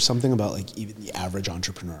 Because like there's something about like even the average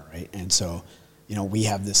entrepreneur, right? And so, you know, we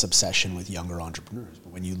have this obsession with younger entrepreneurs,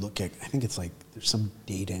 but when you look at, I think it's like there's some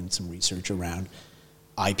data and some research around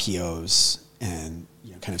IPOs and,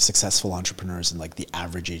 you know, kind of successful entrepreneurs, and like the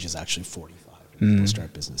average age is actually 45 when people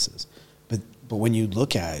start businesses. But when you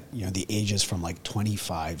look at, you know, the ages from like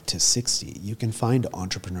 25 to 60, you can find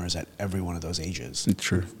entrepreneurs at every one of those ages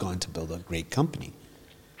who've gone to build a great company.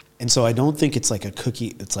 And so I don't think it's like a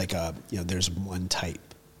cookie. It's like a, you know, there's one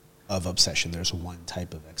type of obsession. There's one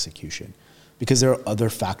type of execution. Because there are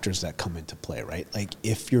other factors that come into play, right? Like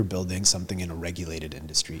if you're building something in a regulated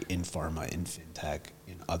industry, in pharma, in fintech,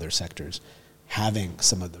 in other sectors, having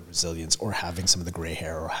some of the resilience or having some of the gray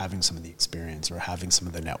hair or having some of the experience or having some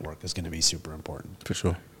of the network is going to be super important. For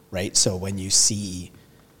sure. Right? So when you see,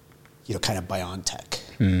 you know, kind of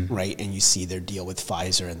BioNTech, right? And you see their deal with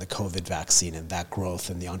Pfizer and the COVID vaccine and that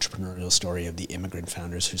growth and the entrepreneurial story of the immigrant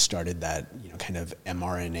founders who started that, you know, kind of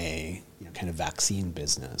mRNA, you know, kind of vaccine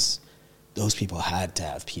business. Those people had to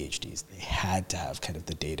have PhDs. They had to have kind of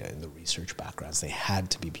the data and the research backgrounds. They had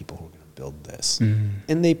to be people who were going to build this.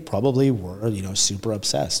 And they probably were, you know, super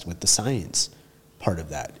obsessed with the science part of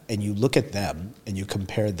that. And you look at them and you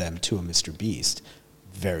compare them to a Mr. Beast,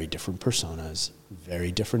 very different personas,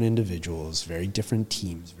 very different individuals, very different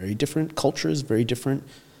teams, very different cultures, very different,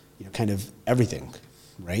 you know, kind of everything,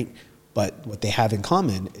 right? But what they have in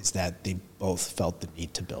common is that they both felt the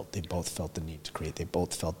need to build. They both felt the need to create. They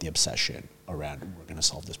both felt the obsession around, we're going to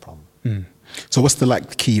solve this problem. So what's the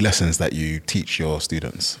like key lessons that you teach your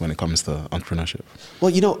students when it comes to entrepreneurship?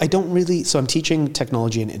 Well, you know, I don't really, so I'm teaching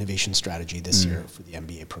technology and innovation strategy this year for the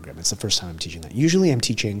MBA program. It's the first time I'm teaching that. Usually I'm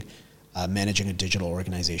teaching managing a digital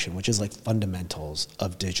organization, which is like fundamentals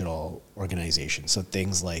of digital organization. So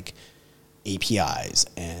things like APIs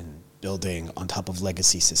and building on top of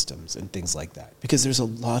legacy systems and things like that. Because there's a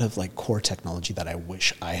lot of like core technology that I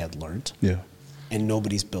wish I had learned. Yeah. And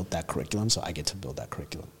nobody's built that curriculum, so I get to build that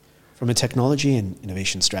curriculum. From a technology and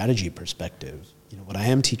innovation strategy perspective, you know, what I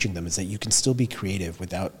am teaching them is that you can still be creative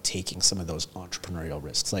without taking some of those entrepreneurial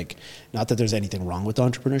risks. Like, not that there's anything wrong with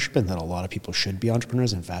entrepreneurship and that a lot of people should be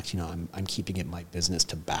entrepreneurs. In fact, you know, I'm keeping it my business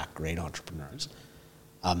to back great entrepreneurs,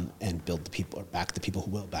 and build the people, or back the people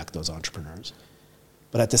who will back those entrepreneurs.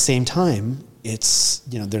 But at the same time, it's,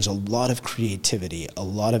 you know, there's a lot of creativity, a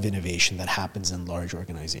lot of innovation that happens in large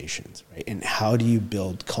organizations, right? And how do you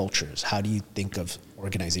build cultures? How do you think of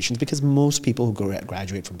organizations? Because most people who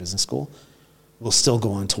graduate from business school will still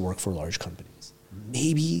go on to work for large companies.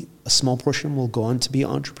 Maybe a small portion will go on to be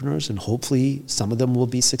entrepreneurs, and hopefully some of them will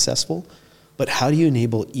be successful. But how do you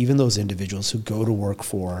enable even those individuals who go to work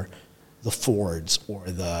for the Fords or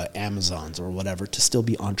the Amazons or whatever to still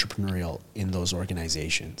be entrepreneurial in those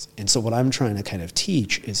organizations? And so what I'm trying to kind of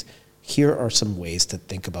teach is, here are some ways to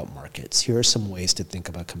think about markets. Here are some ways to think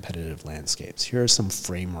about competitive landscapes. Here are some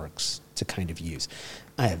frameworks to kind of use.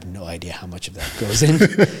 I have no idea how much of that goes in.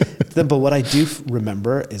 But what I do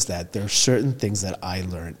remember is that there are certain things that I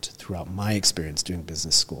learned throughout my experience doing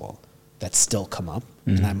business school that still come up.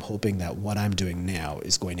 Mm-hmm. And I'm hoping that what I'm doing now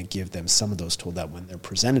is going to give them some of those tools that when they're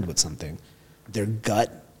presented with something, their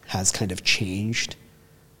gut has kind of changed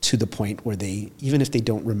to the point where they, even if they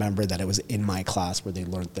don't remember that it was in my class where they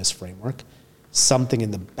learned this framework, something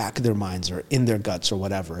in the back of their minds or in their guts or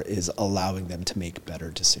whatever is allowing them to make better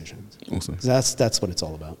decisions. Awesome. That's what it's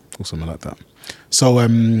all about. Awesome, I like that. So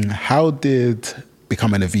how did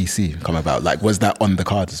becoming a VC come about? Like, was that on the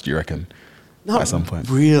cards, do you reckon? Not at some point.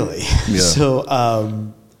 Really. Yeah. So,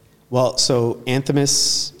 so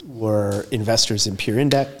Anthemis were investors in Peer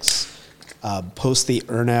Index, post the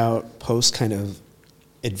earnout, post kind of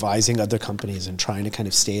advising other companies and trying to kind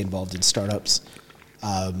of stay involved in startups.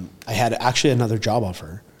 I had actually another job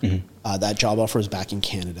offer. Mm-hmm. That job offer was back in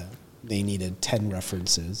Canada. They needed 10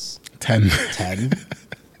 references. 10.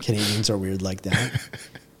 Canadians are weird like that.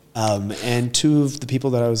 And two of the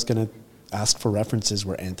people that I was going to ask for references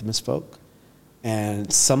were Anthemis folk.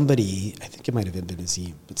 And somebody, I think it might have been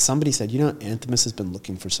Azim, but somebody said, you know, Anthemis has been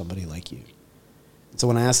looking for somebody like you. And so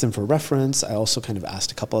when I asked them for reference, I also kind of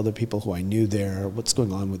asked a couple other people who I knew there, what's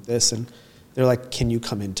going on with this? And they're like, can you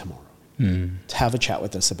come in tomorrow to have a chat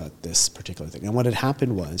with us about this particular thing? And what had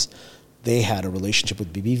happened was they had a relationship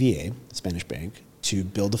with BBVA, the Spanish bank, to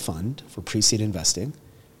build a fund for pre-seed investing,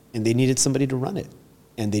 and they needed somebody to run it.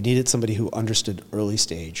 And they needed somebody who understood early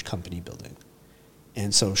stage company building.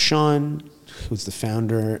 And so Sean, who's the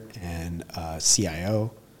founder and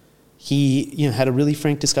CIO, he had a really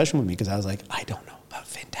frank discussion with me because I was like, I don't know about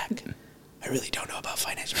fintech. I really don't know about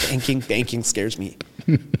financial banking. Banking scares me.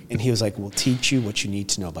 And he was like, we'll teach you what you need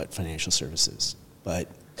to know about financial services. But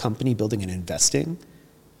company building and investing,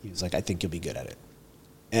 he was like, I think you'll be good at it.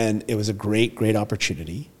 And it was a great, great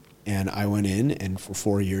opportunity. And I went in and for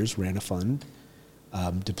 4 years ran a fund,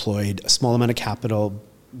 deployed a small amount of capital,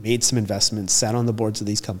 made some investments, sat on the boards of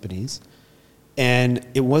these companies. And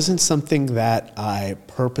it wasn't something that I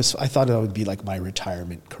thought it would be like my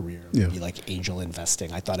retirement career. It would be like angel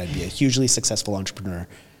investing. I thought I'd be a hugely successful entrepreneur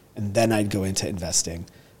and then I'd go into investing.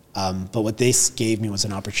 But what this gave me was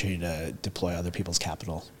an opportunity to deploy other people's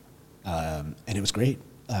capital. And it was great.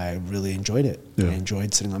 I really enjoyed it. I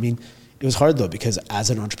enjoyed sitting. I mean, it was hard though, because as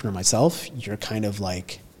an entrepreneur myself, you're kind of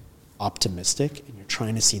like optimistic and you're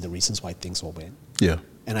trying to see the reasons why things will win. Yeah.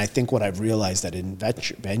 And I think what I've realized that in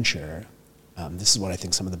venture, this is what I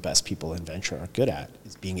think some of the best people in venture are good at,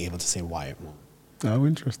 is being able to say why it won't. Oh,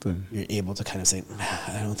 interesting. You're able to kind of say,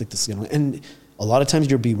 I don't think this is going to, and a lot of times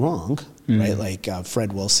you'll be wrong, right? Like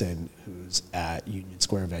Fred Wilson, who's at Union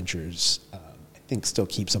Square Ventures, I think still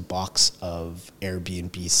keeps a box of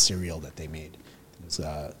Airbnb cereal that they made. It was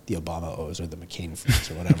the Obama O's or the McCain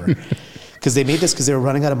Foods or whatever. Because they made this because they were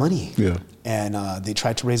running out of money. Yeah. And they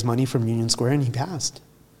tried to raise money from Union Square and he passed.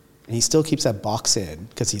 And he still keeps that box in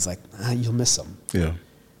because he's like, you'll miss them. Yeah.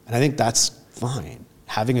 And I think that's fine.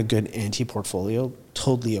 Having a good anti-portfolio,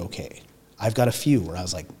 totally okay. I've got a few where I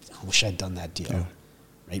was like, I wish I'd done that deal.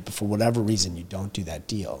 Right? But for whatever reason, you don't do that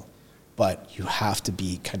deal. But you have to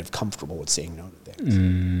be kind of comfortable with saying no to things.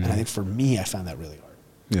 And I think for me, I found that really hard.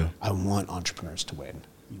 Yeah. I want entrepreneurs to win.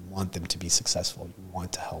 You want them to be successful. You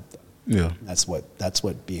want to help them. Yeah. And that's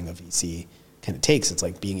what being a VC kind of takes. It's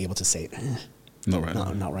like being able to say,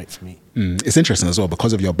 not right for me. It's interesting as well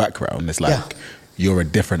because of your background. It's like you're a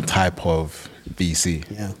different type of VC.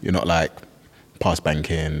 Yeah. You're not like past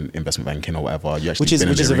banking, investment banking, or whatever. You actually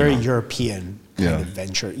which is a very European kind of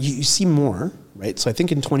venture. You see more, right? So I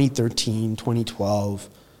think in 2013, 2012,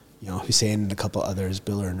 Hussein and a couple others,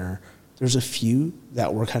 Bill Erner. There's a few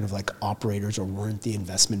that were kind of like operators or weren't the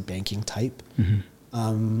investment banking type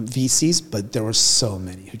VCs, but there were so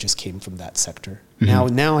many who just came from that sector.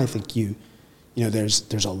 Now I think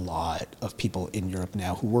there's a lot of people in Europe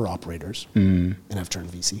now who were operators and have turned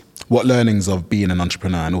VC. What learnings of being an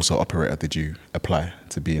entrepreneur and also operator did you apply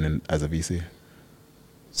to being as a VC?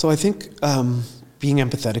 So I think being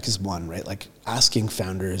empathetic is one, right? Like asking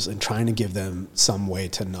founders and trying to give them some way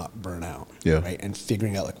to not burn out, right? And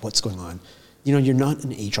figuring out like what's going on. You're not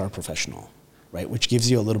an HR professional, right? Which gives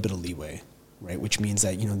you a little bit of leeway, right? Which means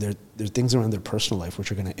that, there are things around their personal life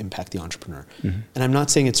which are going to impact the entrepreneur. And I'm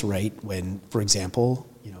not saying it's right when, for example,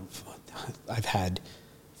 I've had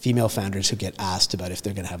female founders who get asked about if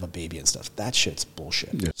they're going to have a baby and stuff. That shit's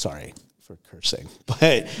bullshit. Yeah. Sorry for cursing.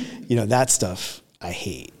 But, that stuff I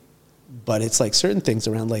hate. But it's like certain things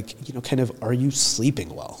around like, kind of, are you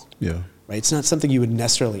sleeping well? Yeah. Right? It's not something you would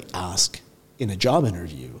necessarily ask in a job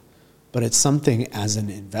interview, but it's something as an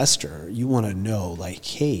investor, you want to know like,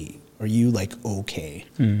 hey, are you like okay?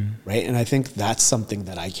 Right? And I think that's something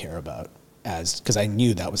that I care about because I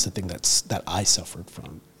knew that was the thing that I suffered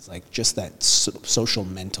from. It's like just that social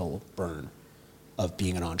mental burn of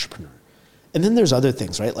being an entrepreneur. And then there's other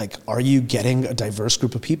things, right? Like, are you getting a diverse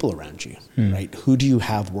group of people around you, right? Who do you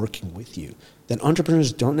have working with you that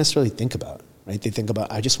entrepreneurs don't necessarily think about, right? They think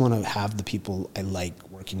about, I just want to have the people I like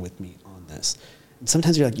working with me on this. And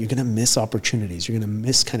sometimes you're going to miss opportunities. You're going to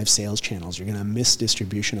miss kind of sales channels. You're going to miss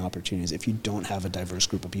distribution opportunities if you don't have a diverse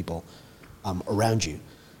group of people around you.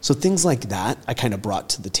 So things like that I kind of brought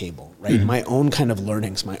to the table, right? My own kind of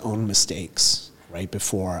learnings, my own mistakes, right?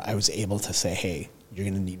 Before I was able to say, hey, you're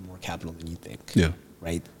going to need more capital than you think,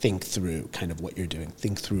 right? Think through kind of what you're doing.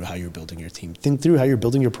 Think through how you're building your team. Think through how you're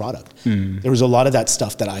building your product. There was a lot of that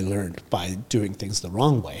stuff that I learned by doing things the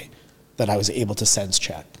wrong way that I was able to sense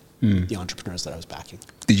check the entrepreneurs that I was backing.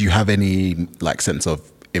 Did you have any like sense of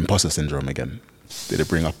imposter syndrome again? Did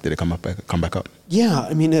it come back up? Yeah,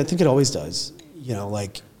 I mean, I think it always does. You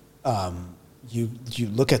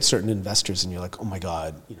look at certain investors and you're like, oh my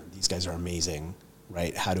God, these guys are amazing.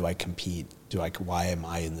 Right? How do I compete? Why am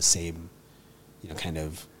I in the same, kind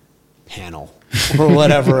of panel or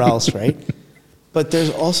whatever else, right? But there's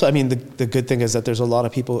also, I mean, the good thing is that there's a lot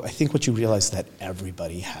of people, I think what you realize is that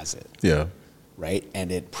everybody has it. Yeah. Right?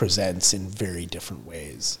 And it presents in very different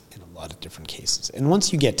ways in a lot of different cases. And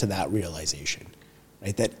once you get to that realization,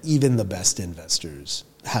 right, that even the best investors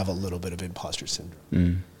have a little bit of imposter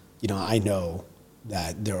syndrome. I know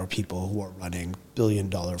that there are people who are running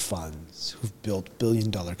billion-dollar funds, who've built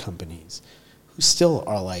billion-dollar companies, who still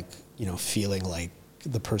are like, feeling like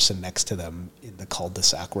the person next to them in the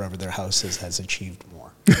cul-de-sac, wherever their house is, has achieved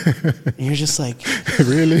more. And you're just like,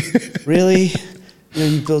 really? Really?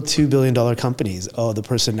 You built $2 billion companies. Oh, the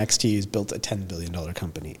person next to you has built a $10 billion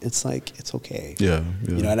company. It's like, it's okay. Yeah.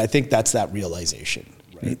 And I think that's that realization,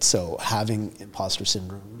 right? So having imposter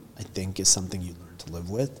syndrome, I think, is something you learn to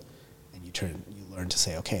live with. You learn to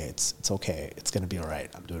say, okay, it's okay. It's going to be all right.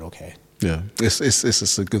 I'm doing okay. Yeah,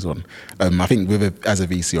 it's a good one. I think as a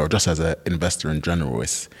VC or just as an investor in general,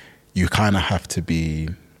 you kind of have to be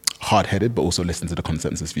hard-headed, but also listen to the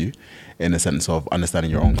consensus view in the sense of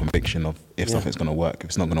understanding your own conviction of if something's going to work, if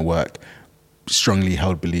it's not going to work. Strongly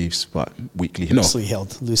held beliefs, but weakly loosely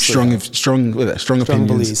held. Strong opinions,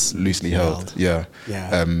 beliefs, loosely held. Yeah.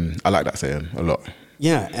 I like that saying a lot.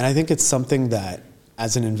 Yeah, and I think it's something that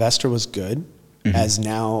as an investor was good, as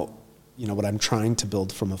now, what I'm trying to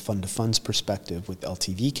build from a fund to funds perspective with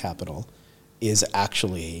LTV capital is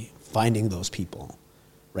actually finding those people,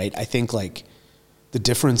 right? I think like the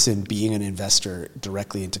difference in being an investor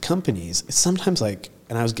directly into companies is sometimes like,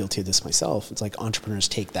 and I was guilty of this myself, it's like entrepreneurs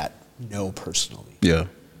take that no personally. Yeah.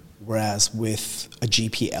 Whereas with a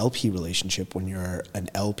GP LP relationship, when you're an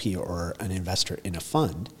LP or an investor in a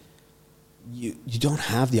fund, you don't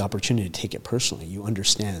have the opportunity to take it personally. You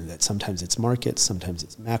understand that sometimes it's markets, sometimes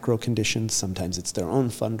it's macro conditions, sometimes it's their own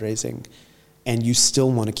fundraising, and you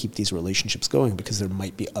still want to keep these relationships going because there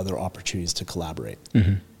might be other opportunities to collaborate.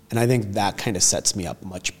 And I think that kind of sets me up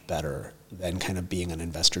much better than kind of being an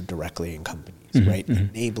investor directly in companies, right?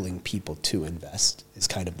 Enabling people to invest is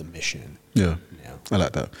kind of the mission. Yeah, I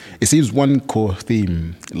like that. It seems one core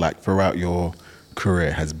theme, like throughout your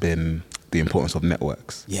career, has been the importance of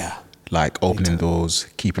networks. Yeah. Like opening doors,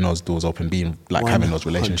 keeping those doors open, being like 100. Having those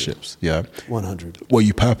relationships. Yeah. 100. Were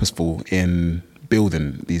you purposeful in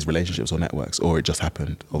building these relationships or networks, or it just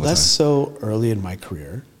happened over time? Less so early in my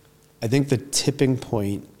career. I think the tipping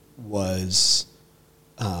point was,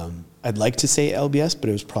 I'd like to say LBS, but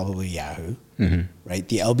it was probably Yahoo, right?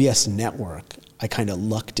 The LBS network I kind of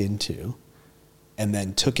lucked into and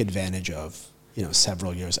then took advantage of,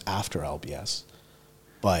 several years after LBS.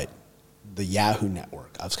 But the Yahoo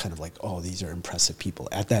network, I was kind of like, oh, these are impressive people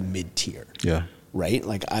at that mid-tier. Yeah. Right?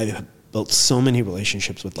 Like I built so many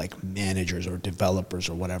relationships with like managers or developers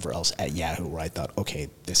or whatever else at Yahoo where I thought, okay,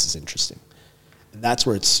 this is interesting. And that's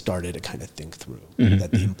where it started to kind of think through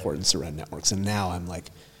that the importance around networks. And now I'm like,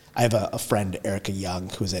 I have a friend, Erica Young,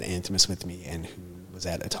 who was at Anthemis with me and who was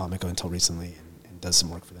at Atomico until recently and does some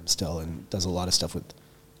work for them still and does a lot of stuff with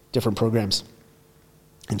different programs.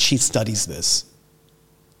 And she studies this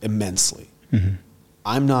immensely.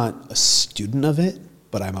 I'm not a student of it,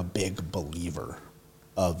 but I'm a big believer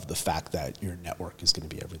of the fact that your network is going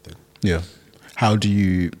to be everything. Yeah. How do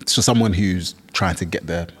you, so someone who's trying to get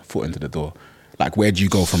their foot into the door, like where do you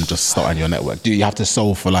go from just starting your network? Do you have to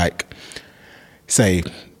solve for like, say,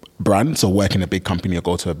 brands or work in a big company or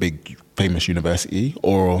go to a big famous university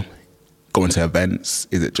or go into events?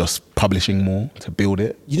 Is it just publishing more to build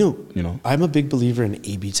it? I'm a big believer in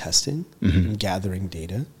A/B testing and gathering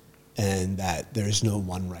data, and that there's no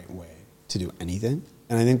one right way to do anything.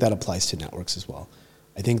 And I think that applies to networks as well.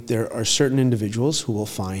 I think there are certain individuals who will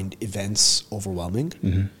find events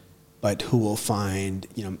overwhelming, but who will find,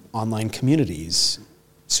 online communities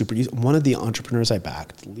super useful. One of the entrepreneurs I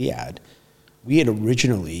backed, Liad, we had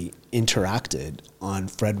originally interacted on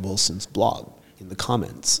Fred Wilson's blog, in the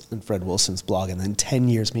comments on Fred Wilson's blog. And then 10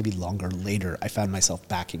 years, maybe longer later, I found myself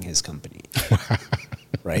backing his company,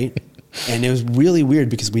 right? And it was really weird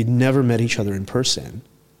because we'd never met each other in person,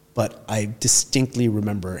 but I distinctly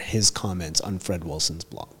remember his comments on Fred Wilson's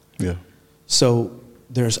blog. Yeah. So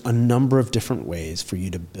there's a number of different ways for you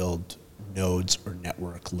to build nodes or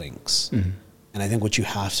network links. And I think what you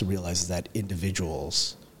have to realize is that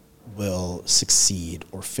individuals will succeed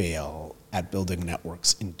or fail at building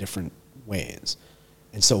networks in different ways.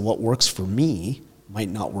 And so what works for me might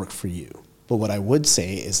not work for you. But what I would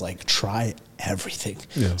say is like try everything,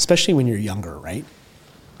 especially when you're younger, right?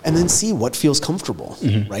 And then see what feels comfortable,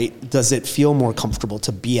 right? Does it feel more comfortable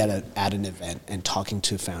to be at an event and talking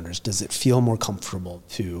to founders? Does it feel more comfortable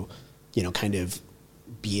to, kind of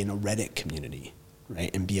be in a Reddit community,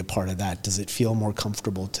 right? And be a part of that? Does it feel more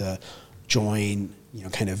comfortable to join,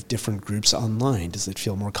 kind of different groups online? Does it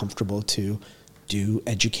feel more comfortable to do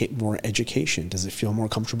more education? Does it feel more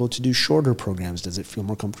comfortable to do shorter programs? Does it feel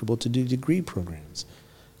more comfortable to do degree programs?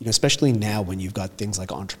 Especially now when you've got things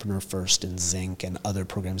like Entrepreneur First and Zinc and other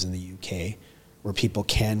programs in the UK where people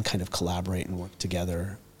can kind of collaborate and work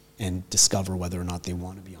together and discover whether or not they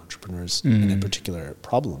want to be entrepreneurs in a particular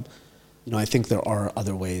problem. I think there are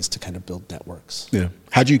other ways to kind of build networks. Yeah.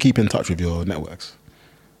 How do you keep in touch with your networks?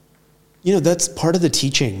 That's part of the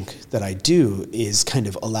teaching that I do is kind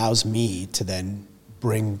of allows me to then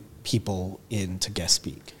bring people in to guest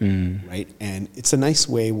speak, right? And it's a nice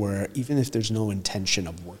way where even if there's no intention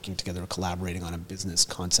of working together or collaborating on a business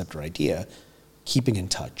concept or idea, keeping in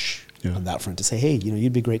touch on that front to say, hey,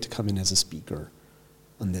 you'd be great to come in as a speaker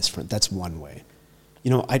on this front. That's one way.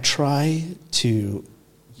 I try to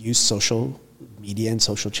use social media and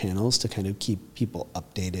social channels to kind of keep people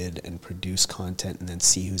updated and produce content and then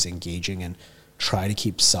see who's engaging and try to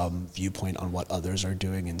keep some viewpoint on what others are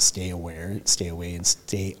doing and stay aware and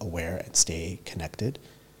stay connected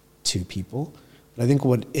to people. But I think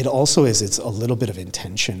what it also is, it's a little bit of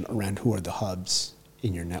intention around who are the hubs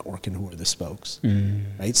in your network and who are the spokes,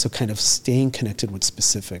 right? So kind of staying connected with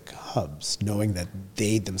specific hubs, knowing that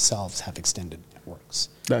they themselves have extended networks.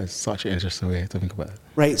 That is such an interesting way to think about it.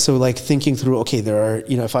 Right, so like thinking through, okay, there are,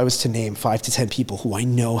 if I was to name 5 to 10 people who I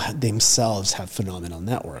know themselves have phenomenal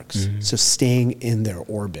networks, so staying in their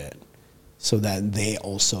orbit so that they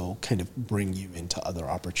also kind of bring you into other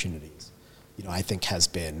opportunities, I think has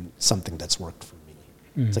been something that's worked for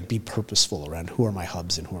me. It's like be purposeful around who are my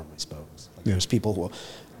hubs and who are my spokes. Like there's people who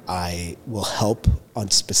I will help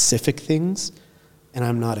on specific things and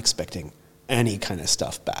I'm not expecting any kind of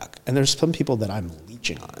stuff back. And there's some people that I'm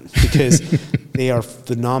leeching on because they are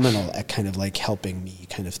phenomenal at kind of like helping me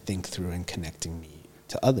kind of think through and connecting me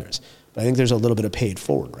to others. But I think there's a little bit of paid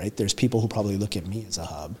forward, right? There's people who probably look at me as a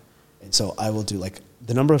hub. And so I will do like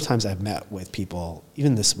the number of times I've met with people,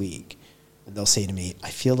 even this week, and they'll say to me, I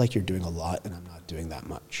feel like you're doing a lot and I'm not doing that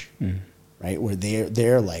much, right? Where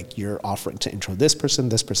they're like, you're offering to intro this person,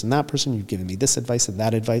 that person, you've given me this advice and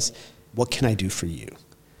that advice. What can I do for you?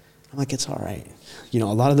 I'm like, it's all right. A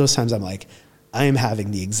lot of those times I'm like, I am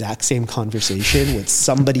having the exact same conversation with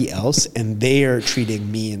somebody else and they are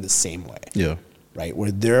treating me in the same way. Yeah. Right?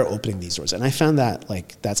 Where they're opening these doors. And I found that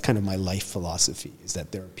that's kind of my life philosophy is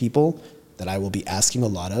that there are people that I will be asking a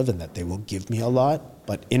lot of and that they will give me a lot,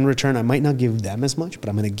 but in return, I might not give them as much, but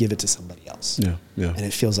I'm going to give it to somebody else. Yeah. And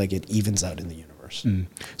it feels like it evens out in the universe. hours.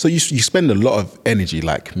 So you spend a lot of energy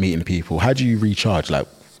like meeting people. How do you recharge? Like,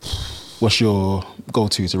 what's your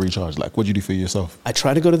go-to to recharge? Like, what do you do for yourself? I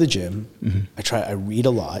try to go to the gym. I read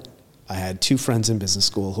a lot. I had 2 friends in business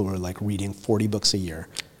school who were like reading 40 books a year,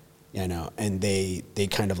 you know, and they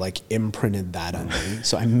kind of like imprinted that on me.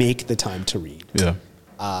 So I make the time to read. Yeah.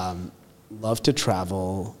 Love to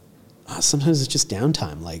travel. Sometimes it's just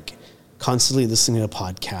downtime, like constantly listening to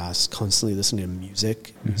podcasts, constantly listening to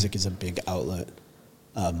music. Music is a big outlet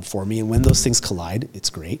for me. And when those things collide, it's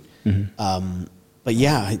great. But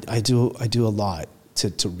yeah, I do a lot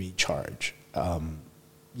to recharge.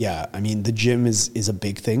 Yeah, I mean, the gym is a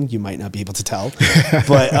big thing. You might not be able to tell,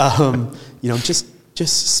 but you know,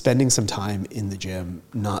 just spending some time in the gym,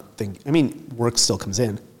 work still comes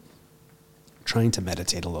in. Trying to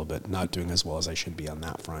meditate a little bit, not doing as well as I should be on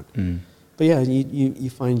that front. But yeah, you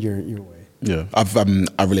find your way. Yeah,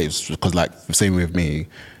 I relate because like same with me,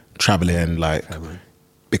 traveling,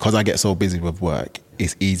 because I get so busy with work,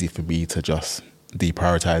 it's easy for me to just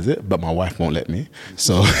deprioritize it, but my wife won't let me.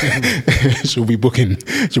 So she'll be booking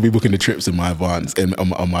the trips in my advance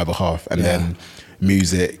on my behalf. And then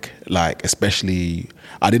music, like especially,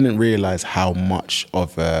 I didn't realize how much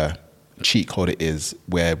of a cheat code it is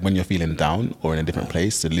where when you're feeling down or in a different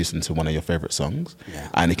place to listen to one of your favorite songs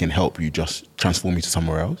and it can help you just transform you to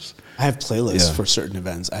somewhere else. I have playlists for certain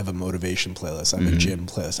events. I have a motivation playlist. I have a gym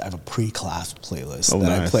playlist. I have a pre-class playlist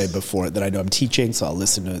I play before that I know I'm teaching. So I'll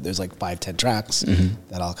listen to it. There's like 5-10 tracks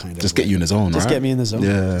that I'll kind of just get you in the zone, just right? get me in the zone.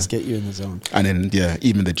 Yeah. Just get you in the zone. And then,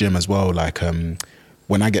 even the gym as well. Like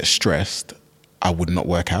when I get stressed, I would not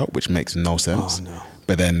work out, which makes no sense. Oh, no.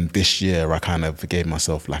 But then this year, I kind of gave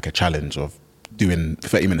myself like a challenge of doing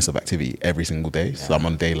 30 minutes of activity every single day. So I'm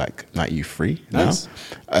on day like 93 now.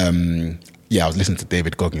 I was listening to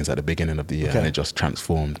David Goggins at the beginning of the year and it just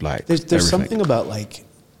transformed like There's something about like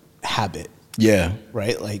habit. Yeah.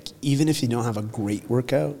 Right? Like even if you don't have a great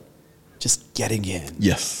workout, just getting in.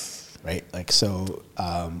 Yes. Right? Like so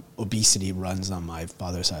obesity runs on my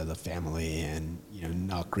father's side of the family and, you know,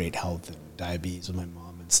 not great health and diabetes with my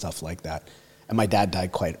mom and stuff like that. And my dad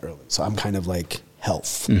died quite early. So I'm kind of like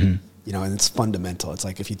health, you know, and it's fundamental. It's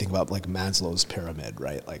like if you think about like Maslow's pyramid,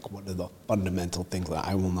 right? Like what are the fundamental things that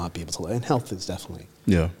I will not be able to live? And health is definitely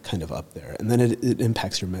kind of up there. And then it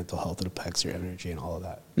impacts your mental health. It impacts your energy and all of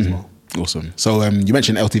that as well. Awesome. So you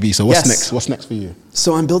mentioned LTV. So what's next? What's next for you?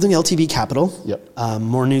 So I'm building LTV Capital. Yep.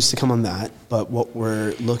 More news to come on that. But what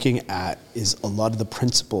we're looking at is a lot of the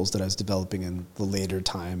principles that I was developing in the later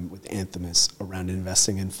time with Anthemis around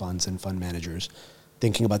investing in funds and fund managers,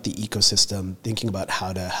 thinking about the ecosystem, thinking about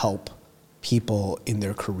how to help people in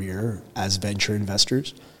their career as venture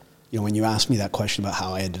investors. You know, when you asked me that question about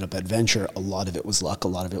how I ended up at venture, a lot of it was luck, a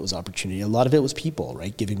lot of it was opportunity, a lot of it was people,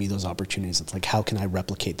 right? Giving me those opportunities. It's like, how can I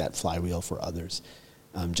replicate that flywheel for others?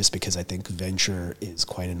 Just because I think venture is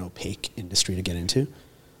quite an opaque industry to get into.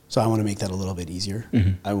 So I want to make that a little bit easier.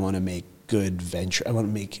 I want to make good venture. I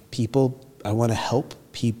want to help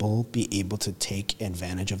people be able to take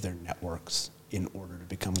advantage of their networks in order to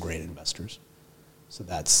become great investors. So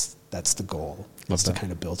that's the goal, is to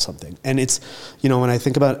kind of build something. And it's, you know, when I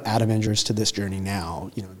think about Ad Avengers to this journey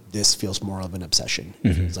now, you know, this feels more of an obsession.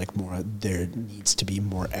 It feels like there needs to be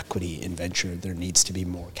more equity in venture. There needs to be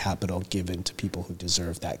more capital given to people who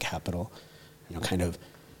deserve that capital. You know, kind of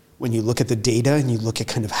when you look at the data and you look at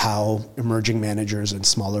kind of how emerging managers and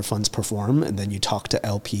smaller funds perform, and then you talk to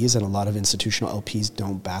LPs, and a lot of institutional LPs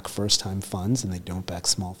don't back first-time funds and they don't back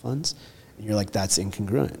small funds. You're like, that's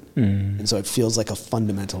incongruent. And so it feels like a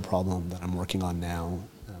fundamental problem that I'm working on now,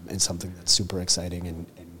 and something that's super exciting and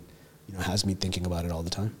you know, has me thinking about it all the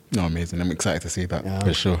time. No, amazing. I'm excited to see that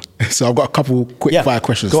for sure. So I've got a couple quick fire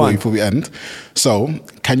questions for you before we end. So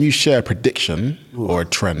can you share a prediction or a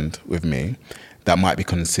trend with me that might be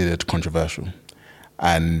considered controversial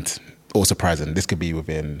and or surprising? This could be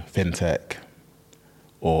within fintech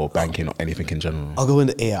or banking or anything in general. I'll go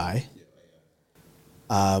into AI.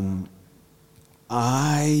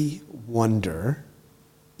 I wonder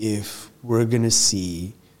if we're going to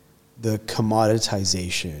see the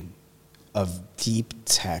commoditization of deep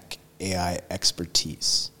tech AI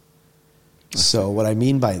expertise. So what I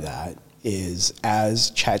mean by that is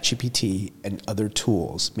as ChatGPT and other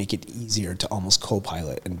tools make it easier to almost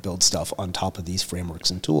co-pilot and build stuff on top of these frameworks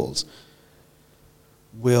and tools,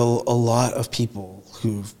 will a lot of people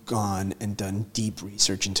who've gone and done deep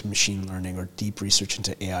research into machine learning or deep research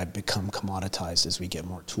into AI become commoditized as we get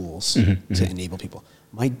more tools to enable people?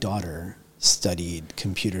 My daughter studied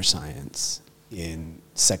computer science in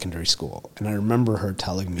secondary school, and I remember her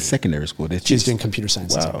telling me... Secondary school? She was doing computer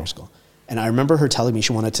science in secondary school. And I remember her telling me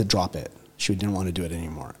she wanted to drop it. She didn't want to do it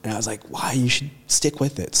anymore. And I was like, why? You should stick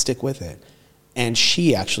with it. Stick with it. And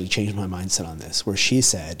she actually changed my mindset on this, where she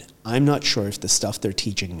said, I'm not sure if the stuff they're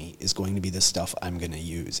teaching me is going to be the stuff I'm going to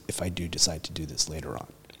use if I do decide to do this later on.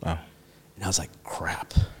 Wow. And I was like,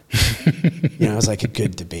 crap. It was like a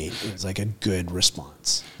good debate. It was like a good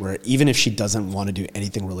response, where even if she doesn't want to do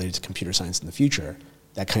anything related to computer science in the future,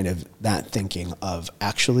 that thinking of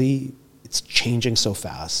actually it's changing so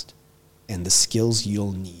fast, and the skills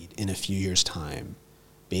you'll need in a few years' time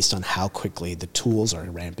based on how quickly the tools are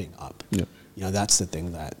ramping up. Yep. That's the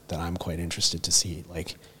thing that I'm quite interested to see.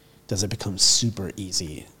 Like, does it become super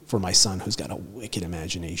easy for my son, who's got a wicked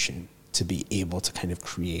imagination, to be able to kind of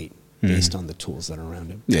create based on the tools that are around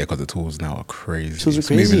him? Yeah, because the tools now are crazy. Tools are it's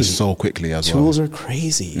crazy. moving so quickly as well. Tools are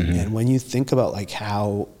crazy. And when you think about like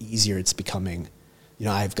how easier it's becoming,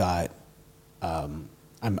 I've got, I'm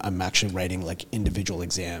actually writing like individual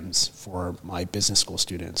exams for my business school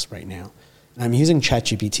students right now. And I'm using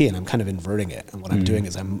ChatGPT, and I'm kind of inverting it. And what I'm doing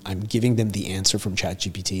is I'm giving them the answer from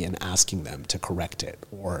ChatGPT and asking them to correct it,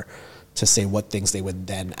 or to say what things they would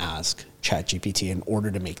then ask ChatGPT in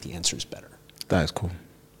order to make the answers better. That is cool.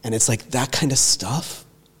 And it's like that kind of stuff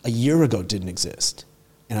a year ago didn't exist.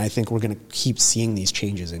 And I think we're going to keep seeing these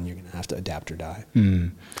changes, and you're going to have to adapt or die.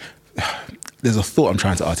 There's a thought I'm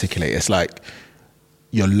trying to articulate. It's like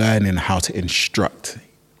you're learning how to instruct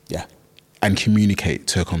and communicate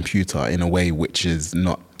to a computer in a way which is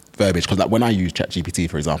not verbiage. Because like when I use ChatGPT,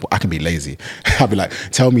 for example, I can be lazy. I'll be like,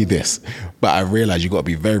 tell me this. But I realize you've got to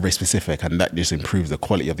be very, very specific, and that just improves the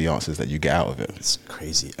quality of the answers that you get out of it. It's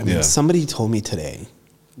crazy. I mean, somebody told me today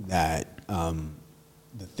that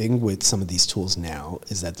the thing with some of these tools now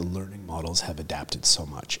is that the learning models have adapted so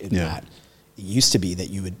much in that it used to be that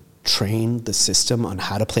you would train the system on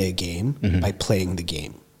how to play a game by playing the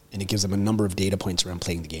game. And it gives them a number of data points around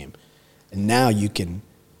playing the game. And now you can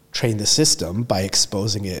train the system by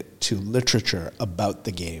exposing it to literature about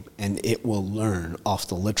the game, and it will learn off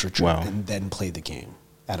the literature and then play the game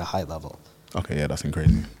at a high level. Okay, yeah, that's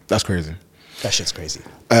crazy. That's crazy. That shit's crazy.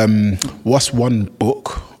 What's one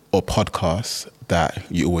book or podcast that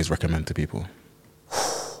you always recommend to people?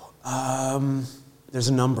 There's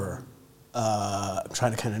a number. I'm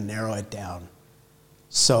trying to kind of narrow it down.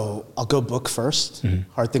 So I'll go book first.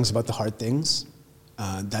 Hard Things About the Hard Things.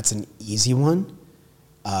 That's an easy one.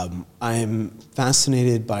 I'm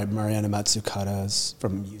fascinated by Mariana Mazzucato's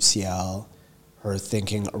from UCL, her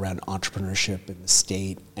thinking around entrepreneurship in the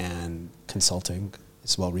state and consulting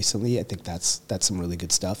as well recently. I think that's some really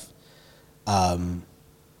good stuff. I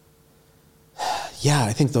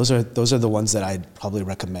think those are the ones that I'd probably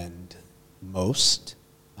recommend most.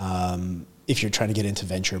 If you're trying to get into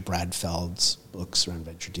venture, Brad Feld's books around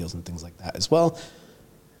venture deals and things like that as well.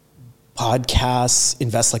 Podcasts,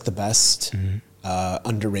 Invest Like the Best,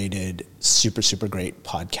 underrated, super, super great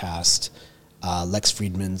podcast. Lex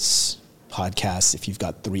Friedman's podcast, if you've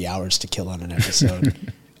got 3 hours to kill on an episode,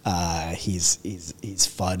 he's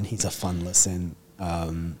fun. He's a fun listen.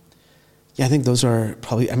 I think those are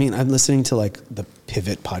probably, I'm listening to like the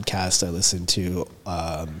Pivot podcast. I listen to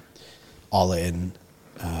All In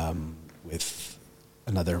with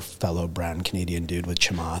another fellow brown Canadian dude with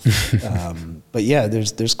Chamath. But yeah,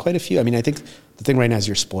 there's quite a few. I think the thing right now is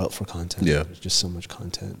you're spoilt for content. Yeah. There's just so much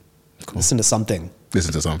content. Cool. Listen to something.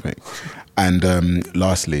 And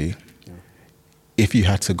lastly, if you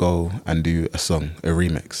had to go and do a song, a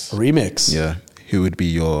remix. Yeah. Who would be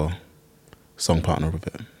your song partner with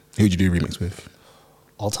it? Who would you do a remix with?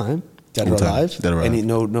 All time? Dead or alive? Dead or alive. Any,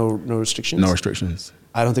 no restrictions? No restrictions.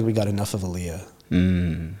 I don't think we got enough of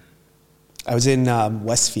Aaliyah. I was in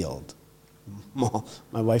Westfield.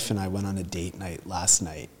 My wife and I went on a date night last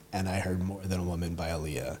night, and I heard More Than a Woman by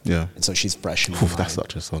Aaliyah. Yeah. And so she's fresh in my mind. That's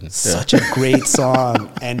such a song. Such a great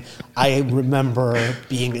song. And I remember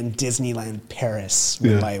being in Disneyland Paris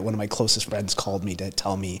when one of my closest friends called me to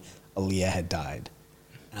tell me Aaliyah had died.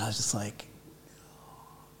 And I was just like,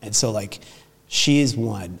 and so like, she is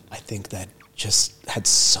one, I think, that just had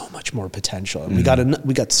so much more potential. And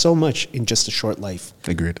we got so much in just a short life.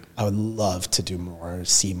 Agreed. I would love to do more,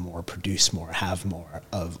 see more, produce more, have more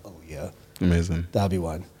of Aaliyah. Amazing. That'll be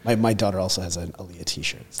one. My daughter also has an Aaliyah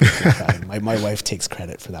t-shirt. So my wife takes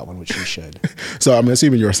credit for that one, which she should. So I'm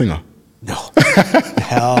assuming you're a singer? No.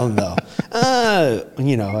 Hell no.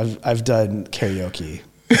 I've done karaoke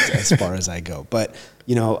as far as I go. But,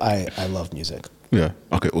 I love music. Yeah.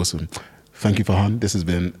 Okay, awesome. Thank you, Farhan. This has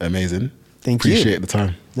been amazing. Thank you. Appreciate the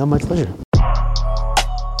time. No, my pleasure.